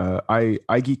down. And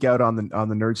I geek out on the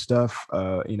nerd stuff,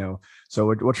 so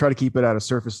we'll try to keep it at a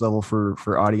surface level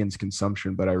for audience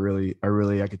consumption. But I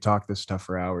could talk this stuff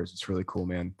for hours. It's really cool,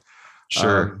 man.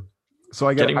 Sure.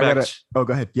 So go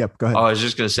ahead. Yep. Go ahead. Oh, I was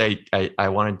just going to say, I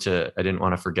didn't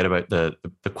want to forget about the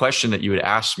question that you had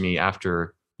asked me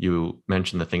after you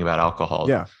mentioned the thing about alcohol.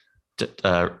 Yeah.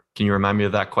 Can you remind me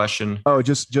of that question? Oh,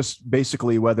 just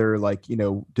basically whether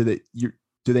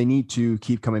do they need to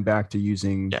keep coming back to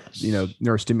using, Yes.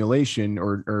 neurostimulation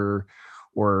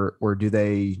or do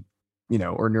they,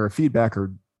 or neurofeedback,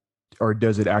 or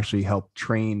does it actually help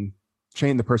train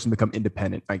the person to become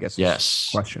independent, I guess is the Yes.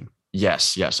 question.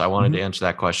 Yes. I wanted to answer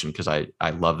that question because I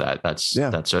love that.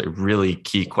 That's a really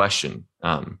key question.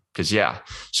 Because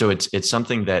so it's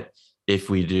something that if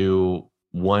we do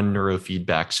one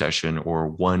neurofeedback session or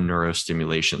one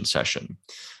neurostimulation session,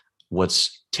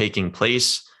 what's taking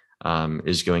place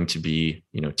is going to be,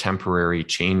 temporary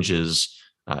changes.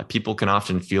 People can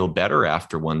often feel better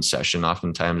after one session.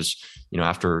 Oftentimes,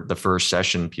 after the first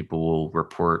session, people will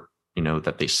report,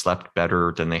 that they slept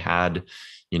better than they had,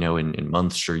 in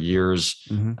months or years,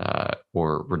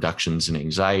 or reductions in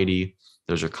anxiety.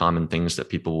 Those are common things that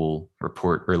people will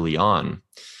report early on.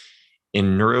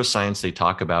 In neuroscience, they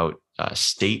talk about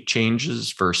state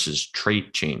changes versus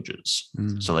trait changes.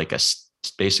 So like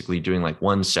basically doing like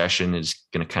one session is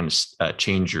going to kind of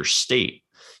change your state,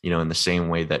 in the same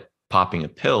way that popping a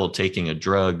pill, taking a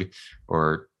drug,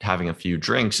 or having a few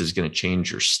drinks is going to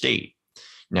change your state.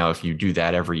 Now, if you do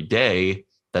that every day,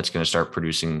 that's going to start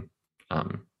producing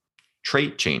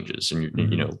trait changes and,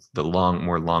 the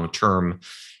more long-term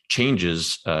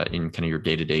changes in kind of your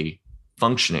day-to-day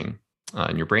functioning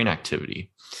and your brain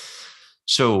activity.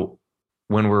 So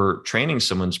when we're training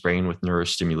someone's brain with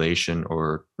neurostimulation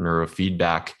or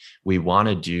neurofeedback, we want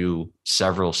to do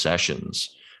several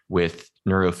sessions. With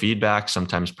neurofeedback,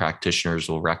 sometimes practitioners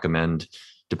will recommend,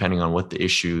 depending on what the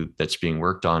issue that's being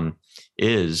worked on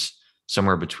is,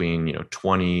 somewhere between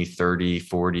 20, 30,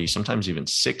 40, sometimes even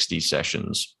 60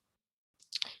 sessions.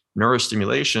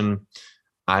 Neurostimulation,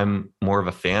 I'm more of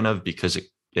a fan of because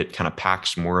it kind of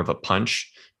packs more of a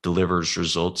punch, delivers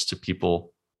results to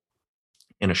people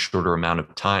in a shorter amount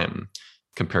of time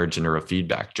compared to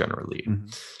neurofeedback generally.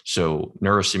 So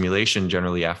neurostimulation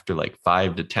generally after like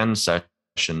 5 to 10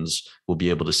 sessions, we'll be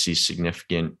able to see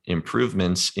significant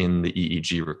improvements in the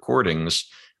EEG recordings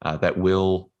that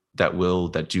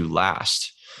do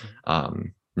last.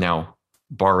 Now,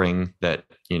 barring that,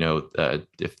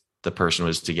 if the person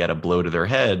was to get a blow to their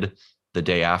head the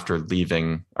day after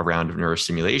leaving a round of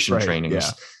neurostimulation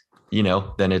trainings,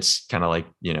 then it's kind of like,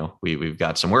 we've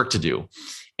got some work to do.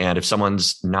 And if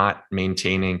someone's not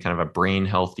maintaining kind of a brain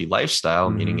healthy lifestyle,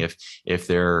 meaning if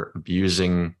they're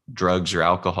abusing drugs or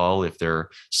alcohol, if they're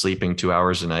sleeping 2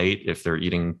 hours a night, if they're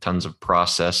eating tons of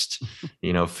processed,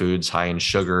 foods high in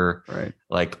sugar,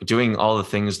 like doing all the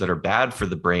things that are bad for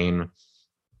the brain,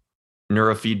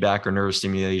 neurofeedback or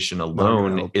neurostimulation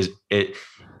alone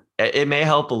it may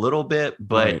help a little bit,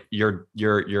 but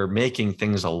you're making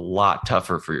things a lot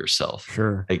tougher for yourself.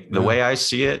 Sure. Like the way I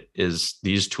see it is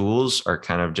these tools are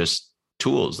kind of just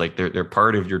tools. Like they're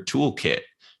part of your toolkit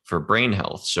for brain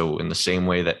health. So in the same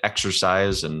way that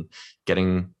exercise and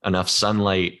getting enough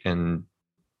sunlight and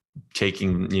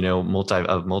taking,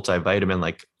 multivitamin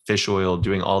like fish oil,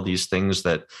 doing all these things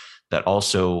that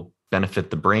also benefit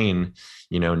the brain,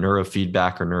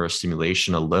 neurofeedback or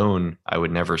neurostimulation alone, I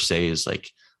would never say is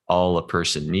like all a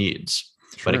person needs.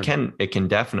 Sure. But it can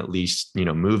definitely,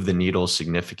 move the needle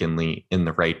significantly in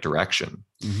the right direction.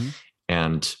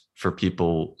 And for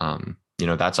people,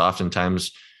 that's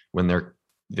oftentimes when they're,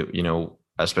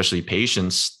 especially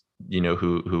patients,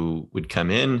 who would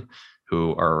come in,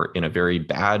 who are in a very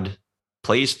bad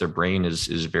place. Their brain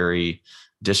is very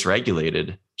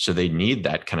dysregulated. So they need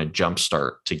that kind of jump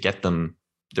start to get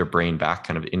their brain back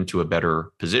kind of into a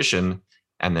better position.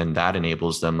 And then that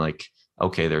enables them like,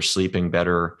 okay, they're sleeping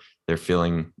better. They're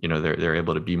feeling, they're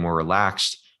able to be more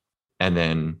relaxed. And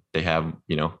then they have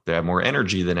more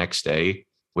energy the next day,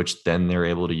 which then they're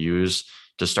able to use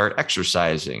to start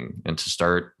exercising and to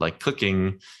start like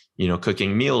cooking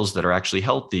meals that are actually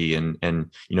healthy and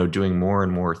doing more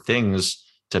and more things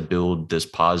to build this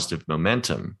positive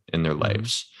momentum in their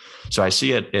lives. So I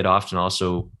see it often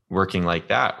also working like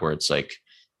that, where it's like,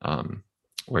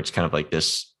 where it's kind of like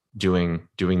this doing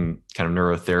kind of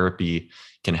neurotherapy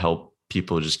can help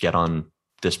people just get on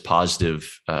this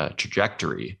positive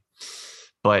trajectory.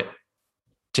 But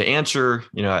to answer,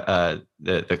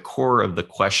 the core of the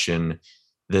question,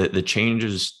 the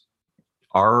changes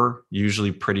are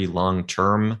usually pretty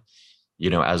long-term,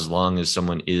 as long as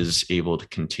someone is able to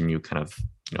continue kind of,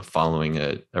 following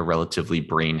a relatively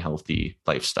brain healthy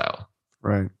lifestyle.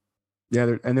 Right.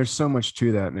 Yeah. There's so much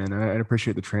to that, man. I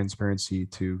appreciate the transparency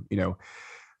to,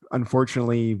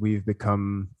 unfortunately, we've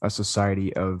become a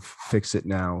society of fix it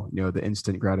now, the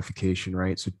instant gratification,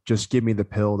 right? So just give me the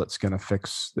pill that's going to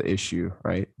fix the issue,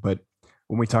 right? But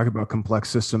when we talk about complex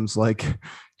systems like,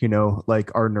 like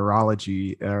our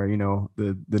neurology or,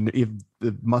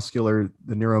 the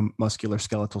neuromuscular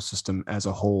skeletal system as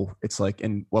a whole. It's like,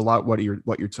 and a lot what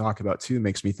you're talking about too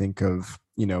makes me think of,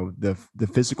 the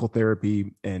physical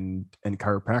therapy and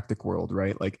chiropractic world,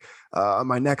 right? Like,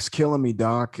 my neck's killing me,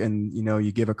 doc. And,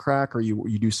 you give a crack, or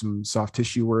you do some soft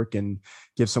tissue work and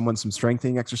give someone some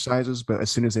strengthening exercises. But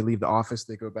as soon as they leave the office,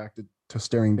 they go back to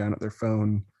staring down at their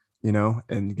phone,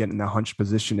 and get in that hunched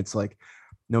position. It's like,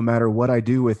 no matter what I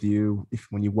do with you,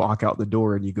 when you walk out the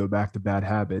door and you go back to bad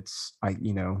habits,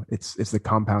 it's the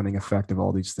compounding effect of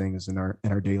all these things in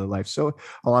our daily life. So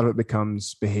a lot of it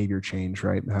becomes behavior change,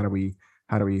 right? How do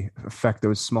we affect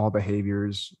those small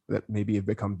behaviors that maybe have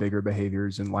become bigger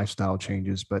behaviors and lifestyle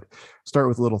changes? But start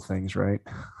with little things, right?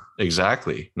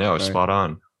 Exactly. No, right. Spot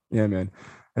on. Yeah, man.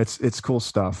 It's cool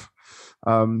stuff.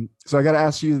 So I got to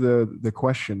ask you the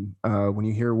question, when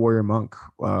you hear warrior monk,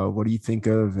 what do you think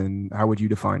of, and how would you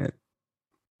define it?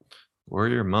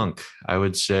 Warrior monk, I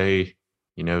would say,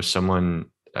 someone,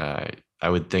 I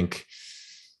would think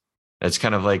that's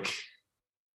kind of like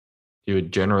you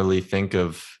would generally think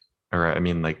of, or I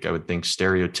mean, like, I would think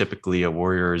stereotypically a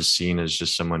warrior is seen as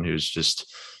just someone who's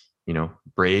just,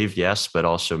 brave, yes, but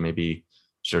also maybe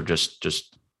sort of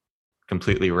just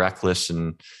completely reckless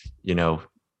and,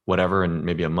 whatever. And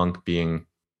maybe a monk being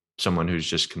someone who's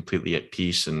just completely at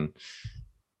peace.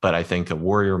 But I think a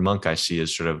warrior monk I see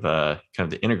as sort of kind of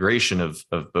the integration of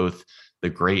both the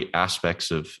great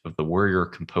aspects of the warrior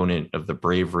component of the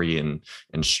bravery and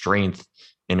strength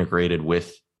integrated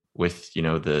with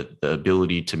the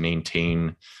ability to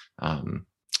maintain kind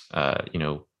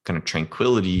of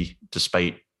tranquility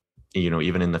despite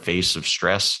even in the face of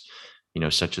stress,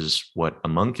 such as what a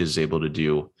monk is able to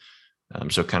do.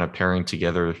 So kind of pairing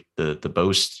together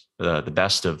the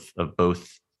best of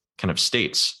both kind of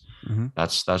states. Mm-hmm.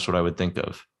 That's what I would think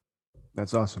of.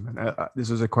 That's awesome. And this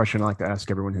is a question I like to ask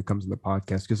everyone who comes on the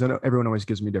podcast, because I know everyone always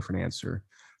gives me a different answer.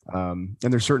 And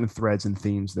there's certain threads and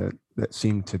themes that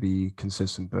seem to be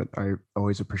consistent, but I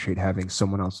always appreciate having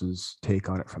someone else's take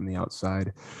on it from the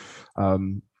outside.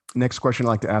 Next question I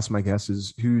like to ask my guests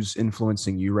is, who's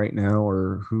influencing you right now,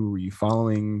 or who are you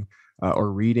following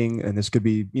or reading? And this could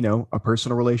be, a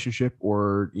personal relationship,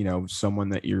 or, someone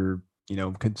that you're,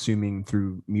 consuming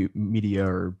through media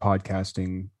or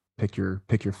podcasting. Pick your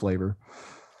flavor.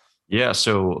 Yeah.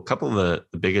 So a couple of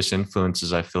the biggest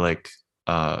influences I feel like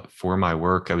for my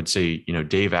work, I would say,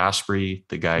 Dave Asprey,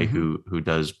 the guy mm-hmm. who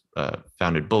does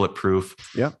founded Bulletproof.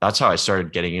 Yeah. That's how I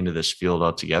started getting into this field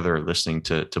altogether, listening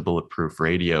to Bulletproof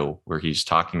Radio, where he's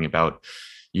talking about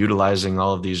utilizing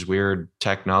all of these weird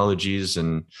technologies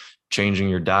and changing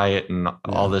your diet and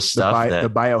all this stuff. The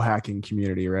biohacking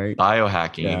community, right?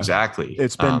 Biohacking, yeah. Exactly.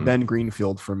 It's been Ben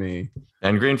Greenfield for me.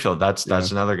 Ben Greenfield, that's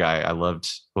another guy I loved.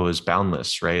 What was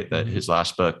Boundless, right? That his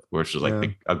last book, which was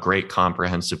like a great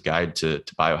comprehensive guide to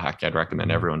biohacking. I'd recommend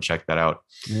everyone check that out.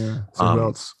 Yeah. So who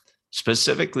else?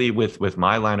 Specifically with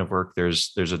my line of work,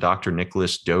 there's a Dr.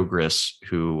 Nicholas Dogris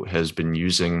who has been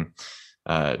using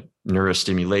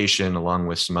neurostimulation along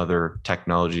with some other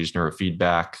technologies,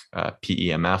 neurofeedback.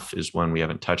 PEMF is one we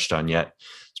haven't touched on yet.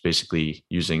 It's basically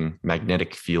using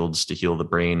magnetic fields to heal the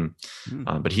brain.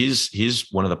 But he's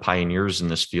one of the pioneers in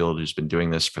this field who's been doing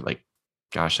this for like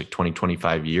 20,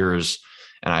 25 years.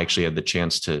 And I actually had the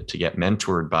chance to get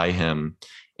mentored by him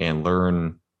and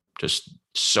learn just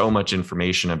so much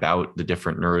information about the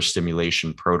different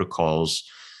neurostimulation protocols,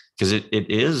 because it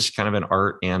is kind of an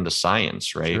art and a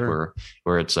science, right? Sure.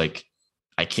 Where it's like,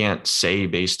 I can't say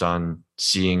based on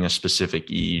seeing a specific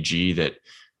EEG that,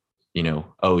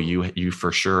 you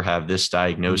for sure have this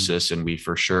diagnosis and we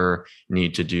for sure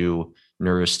need to do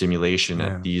neurostimulation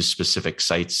at these specific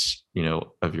sites,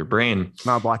 of your brain. It's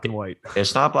not black and white.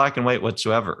 It's not black and white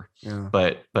whatsoever. Yeah.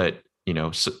 But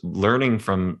learning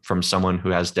from someone who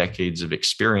has decades of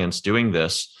experience doing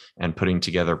this and putting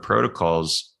together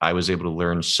protocols, I was able to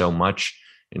learn so much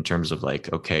in terms of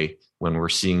like, okay, when we're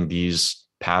seeing these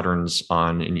patterns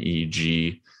on an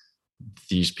EEG,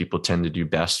 these people tend to do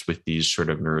best with these sort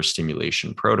of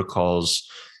neurostimulation protocols,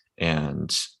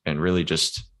 and really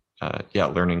just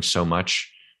learning so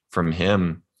much from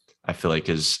him, I feel like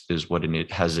is what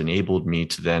it has enabled me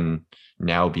to then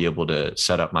now be able to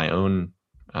set up my own.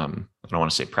 I don't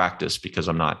want to say practice, because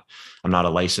I'm not a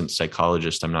licensed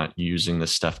psychologist. I'm not using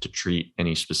this stuff to treat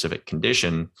any specific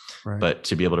condition, right. But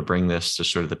to be able to bring this to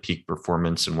sort of the peak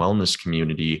performance and wellness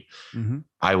community,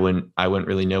 I wouldn't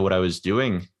really know what I was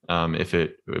doing if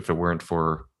it weren't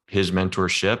for his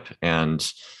mentorship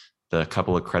and the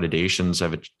couple of accreditations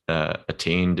I've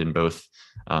attained in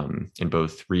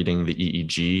both reading the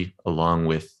EEG along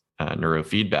with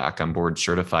neurofeedback. I'm board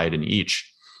certified in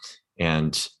each,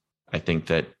 and I think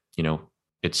that,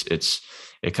 it's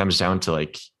it comes down to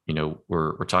like,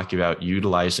 we're talking about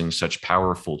utilizing such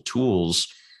powerful tools.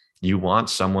 You want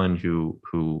someone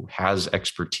who has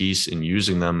expertise in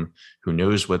using them, who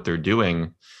knows what they're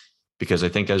doing, because I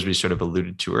think, as we sort of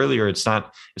alluded to earlier, it's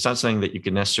not something that you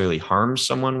can necessarily harm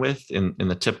someone with in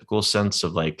the typical sense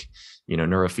of like,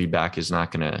 neurofeedback is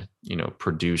not going to,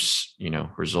 produce,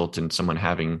 result in someone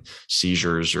having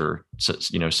seizures or,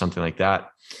 something like that.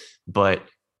 But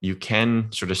you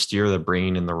can sort of steer the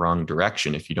brain in the wrong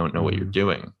direction if you don't know what you're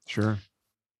doing. Sure.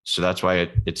 So that's why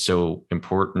it's so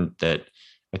important that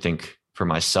I think for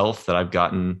myself that I've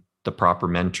gotten the proper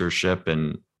mentorship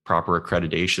and proper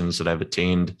accreditations that I've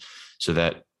attained, so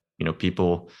that,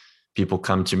 people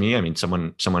come to me. I mean,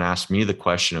 someone asked me the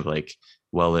question of like,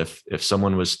 well, if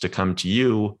someone was to come to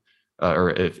you,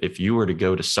 or if you were to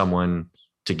go to someone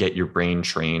to get your brain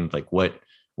trained, like what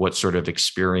sort of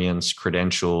experience,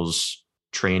 credentials,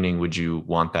 training would you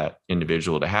want that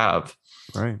individual to have?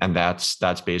 Right. And that's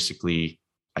basically,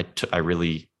 I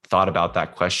really thought about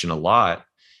that question a lot,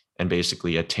 and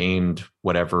basically attained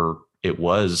whatever it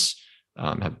was,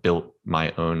 have built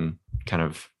my own kind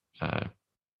of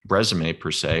resume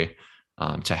per se,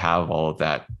 to have all of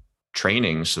that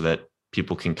training, so that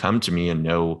people can come to me and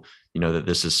know, that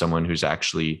this is someone who's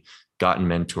actually gotten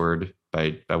mentored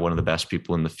by one of the best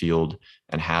people in the field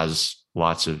and has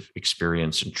lots of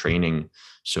experience and training.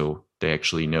 So they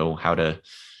actually know how to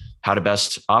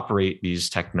best operate these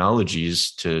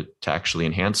technologies to actually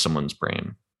enhance someone's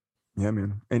brain. Yeah,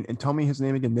 man. And tell me his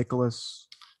name again, Nicholas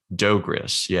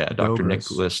Dogris. Yeah. Dr.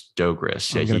 Dogris. Nicholas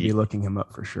Dogris. Yeah. I'm going to be looking him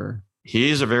up for sure.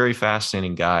 He's a very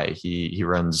fascinating guy. He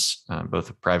runs both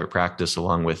a private practice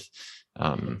along with,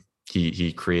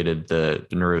 he created the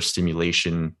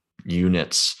neurostimulation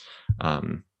units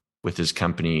with his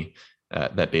company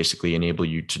that basically enable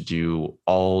you to do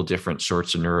all different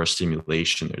sorts of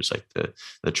neurostimulation. There's like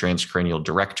the transcranial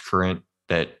direct current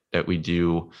that we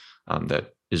do,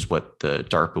 that is what the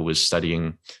DARPA was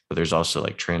studying. But there's also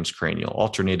like transcranial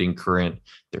alternating current.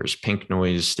 There's pink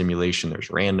noise stimulation. There's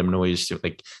random noise.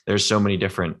 Like there's so many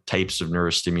different types of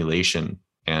neurostimulation,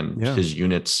 and his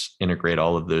units integrate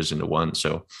all of those into one.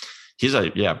 So he's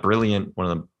brilliant. One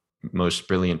of the most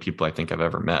brilliant people I think I've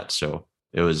ever met. So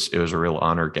it was a real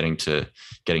honor getting to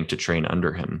train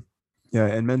under him. Yeah,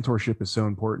 and mentorship is so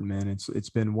important, man. It's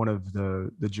been one of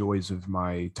the joys of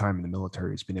my time in the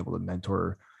military. It's been able to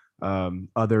mentor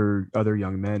other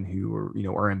young men who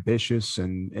are ambitious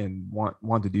and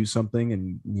want to do something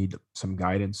and need some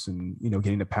guidance, and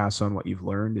getting to pass on what you've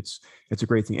learned. It's a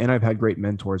great thing. And I've had great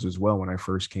mentors as well. When I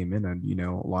first came in, and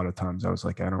a lot of times I was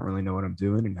like, I don't really know what I'm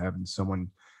doing, and having someone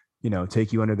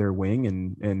take you under their wing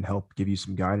and help give you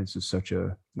some guidance is such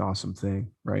an awesome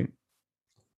thing, right?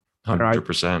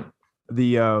 100%.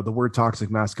 The word toxic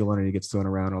masculinity gets thrown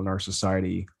around in our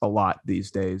society a lot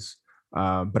these days.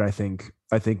 But I think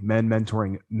men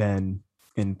mentoring men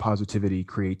in positivity,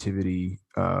 creativity,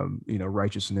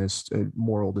 righteousness,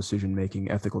 moral decision making,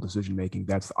 ethical decision making,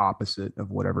 that's the opposite of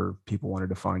whatever people want to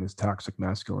define as toxic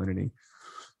masculinity.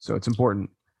 So it's important.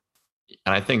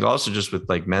 And I think also just with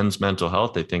like men's mental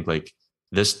health, I think like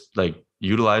this, like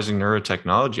utilizing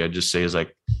neurotechnology, I just say is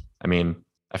like, I mean,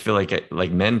 I feel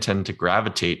like men tend to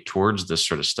gravitate towards this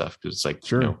sort of stuff, because it's like,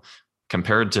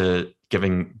 compared to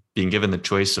being given the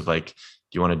choice of like, do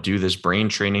you want to do this brain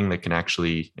training that can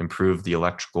actually improve the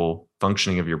electrical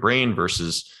functioning of your brain,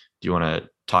 versus do you want to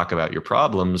talk about your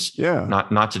problems? Yeah.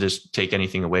 Not to just take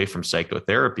anything away from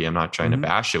psychotherapy. I'm not trying to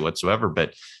bash it whatsoever,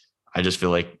 but I just feel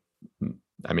like,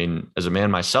 I mean, as a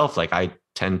man myself, like I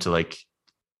tend to like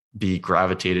be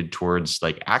gravitated towards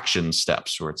like action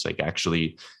steps, where it's like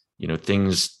actually,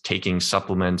 things, taking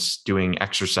supplements, doing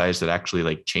exercise that actually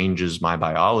like changes my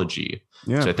biology.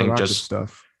 Yeah. So I think just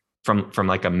stuff from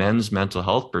like a men's mental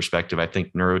health perspective, I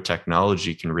think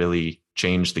neurotechnology can really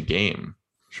change the game.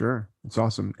 Sure. It's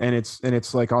awesome. And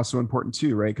it's like also important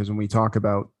too, right? Because when we talk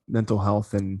about mental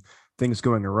health and things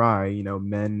going awry,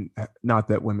 men, not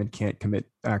that women can't commit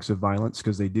acts of violence,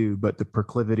 because they do, but the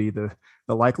proclivity, the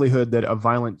likelihood that a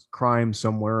violent crime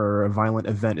somewhere or a violent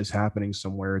event is happening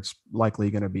somewhere, it's likely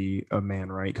going to be a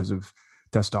man, right? Because of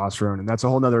testosterone. And that's a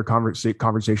whole nother conversation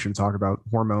to talk about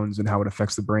hormones and how it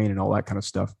affects the brain and all that kind of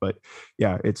stuff. But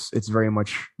yeah, it's very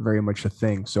much a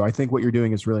thing. So I think what you're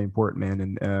doing is really important,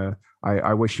 man. And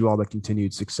I wish you all the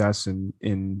continued success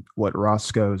in what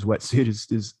Roscoe's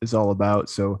Wetsuit is all about.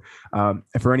 So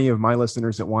for any of my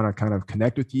listeners that want to kind of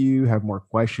connect with you, have more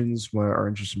questions, are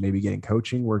interested in maybe getting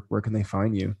coaching, where can they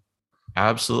find you?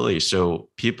 Absolutely. So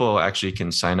people actually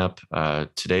can sign up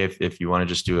today if you want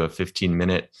to just do a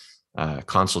 15-minute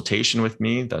consultation with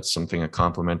me. That's a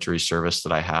complimentary service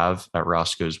that I have at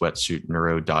Roscoe's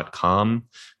wetsuitneuro.com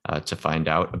to find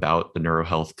out about the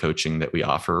neurohealth coaching that we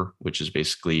offer, which is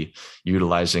basically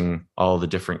utilizing all the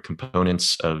different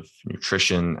components of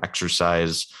nutrition,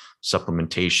 exercise,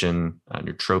 supplementation,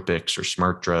 nootropics or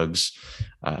smart drugs,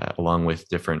 along with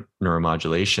different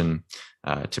neuromodulation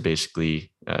to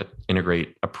basically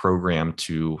integrate a program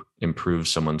to improve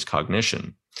someone's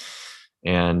cognition.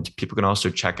 And people can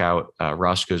also check out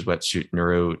Roscoe's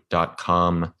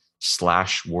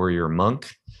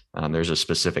wetsuitneuro.com/warriormonk. There's a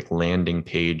specific landing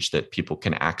page that people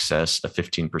can access a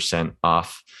 15%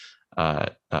 off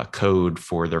code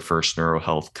for their first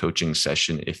neurohealth coaching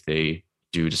session if they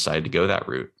do decide to go that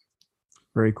route.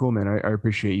 Very cool, man. I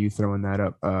appreciate you throwing that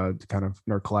up to kind of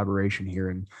our collaboration here.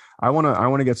 And I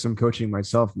want to get some coaching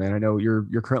myself, man. I know you're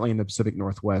currently in the Pacific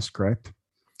Northwest, correct?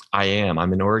 I am.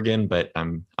 I'm in Oregon, but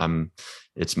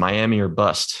it's Miami or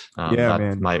bust.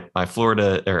 Man. My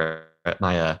Florida or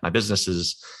my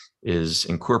business is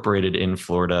incorporated in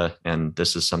Florida, and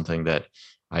this is something that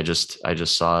I just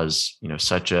saw as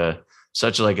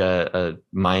such like a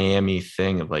Miami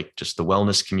thing of like just the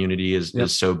wellness community is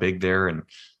so big there, and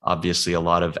obviously a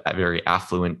lot of very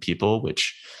affluent people,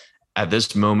 which at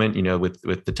this moment,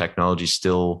 with the technology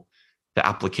still, the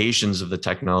applications of the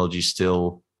technology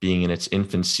still being in its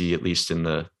infancy, at least in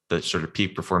the sort of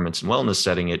peak performance and wellness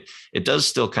setting, it does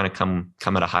still kind of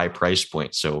come at a high price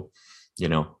point. So,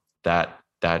 that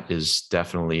is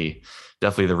definitely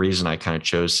the reason I kind of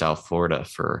chose South Florida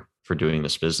for doing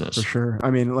this business. For sure.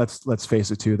 I mean, let's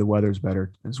face it too, the weather's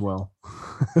better as well.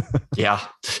 Yeah,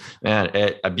 man.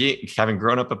 Having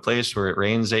grown up a place where it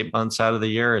rains 8 months out of the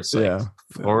year, it's like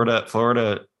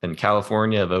Florida and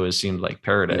California have always seemed like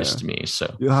paradise to me.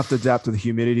 So you'll have to adapt to the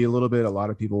humidity a little bit. A lot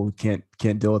of people can't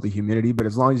deal with the humidity, but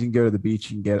as long as you can go to the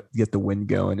beach and get the wind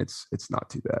going, it's not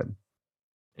too bad.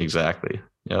 Exactly.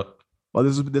 Yep. Well,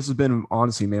 this has been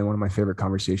honestly, man, one of my favorite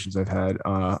conversations I've had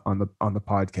on the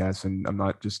podcast, and I'm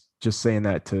not just saying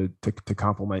that to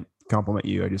compliment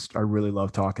you. I really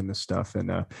love talking this stuff,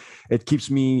 and it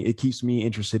keeps me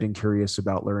interested and curious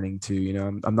about learning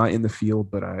too. I'm not in the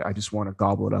field, but I just want to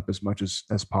gobble it up as much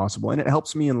as possible, and it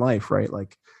helps me in life, right?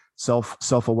 Like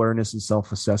self-awareness and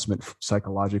self-assessment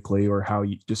psychologically, or how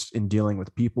you just in dealing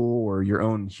with people or your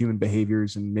own human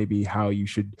behaviors, and maybe how you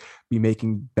should be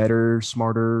making better,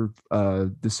 smarter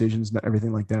decisions and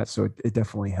everything like that. So it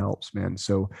definitely helps, man.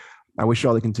 So I wish you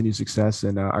all the continued success,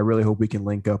 and I really hope we can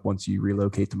link up once you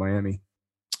relocate to Miami.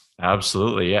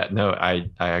 Absolutely. Yeah, no, I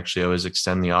actually always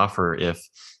extend the offer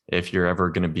if you're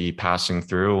ever going to be passing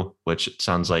through, which it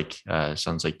sounds like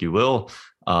you will.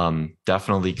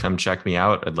 Definitely come check me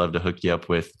out. I'd love to hook you up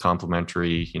with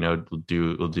complimentary, we'll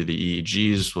do the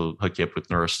EEGs. We'll hook you up with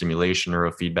neurostimulation,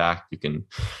 neurofeedback. You can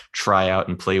try out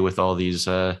and play with all these,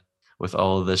 with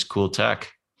all of this cool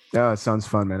tech. Yeah, it sounds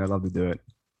fun, man. I'd love to do it.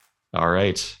 All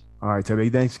right, Toby.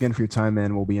 Thanks again for your time,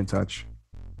 man. We'll be in touch.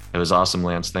 It was awesome,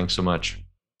 Lance. Thanks so much.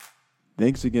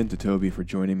 Thanks again to Toby for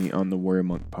joining me on the Warrior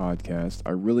Monk podcast. I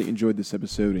really enjoyed this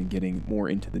episode and getting more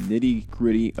into the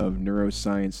nitty-gritty of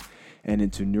neuroscience and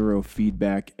into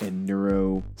neurofeedback and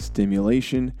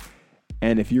neurostimulation.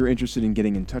 And if you're interested in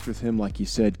getting in touch with him, like he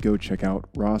said, go check out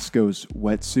Roscoe's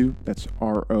Wetsuit. That's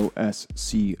ROSCOES.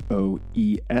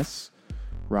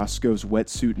 Roscoe's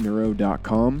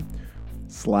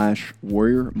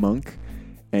wetsuitneuro.com/warriormonk.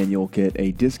 And you'll get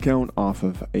a discount off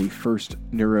of a first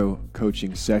neuro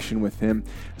coaching session with him,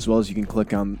 as well as you can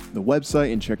click on the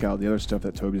website and check out the other stuff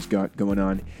that Toby's got going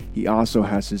on. He also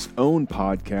has his own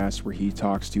podcast where he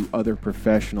talks to other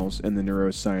professionals in the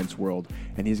neuroscience world,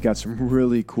 and he's got some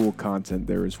really cool content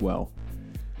there as well.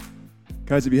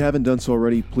 Guys, if you haven't done so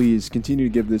already, please continue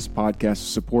to give this podcast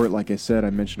support. Like I said, I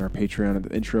mentioned our Patreon at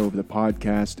the intro of the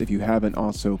podcast. If you haven't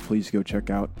also, please go check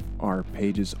out our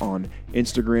pages on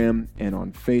Instagram and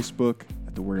on Facebook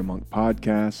at the Warrior Monk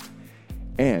Podcast.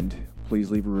 And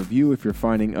please leave a review if you're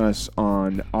finding us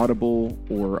on Audible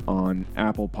or on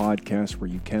Apple Podcasts, where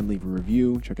you can leave a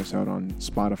review. Check us out on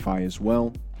Spotify as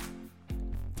well.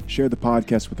 Share the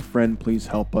podcast with a friend. Please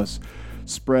help us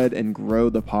spread and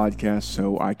grow the podcast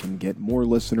so I can get more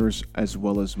listeners as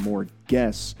well as more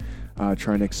guests,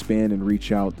 trying to expand and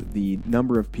reach out the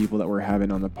number of people that we're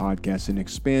having on the podcast and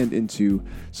expand into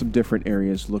some different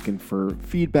areas, looking for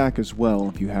feedback as well.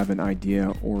 If you have an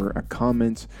idea or a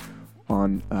comment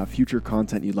on future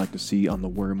content you'd like to see on the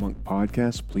Warrior Monk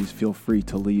podcast, please feel free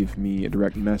to leave me a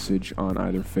direct message on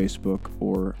either Facebook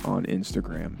or on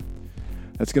Instagram.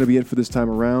 That's going to be it for this time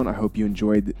around. I hope you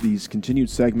enjoyed these continued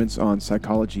segments on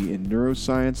psychology and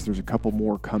neuroscience. There's a couple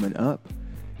more coming up.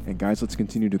 And guys, let's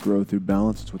continue to grow through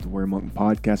balance. It's what the Warrior Monk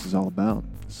podcast is all about.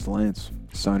 This is Lance,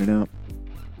 signing out.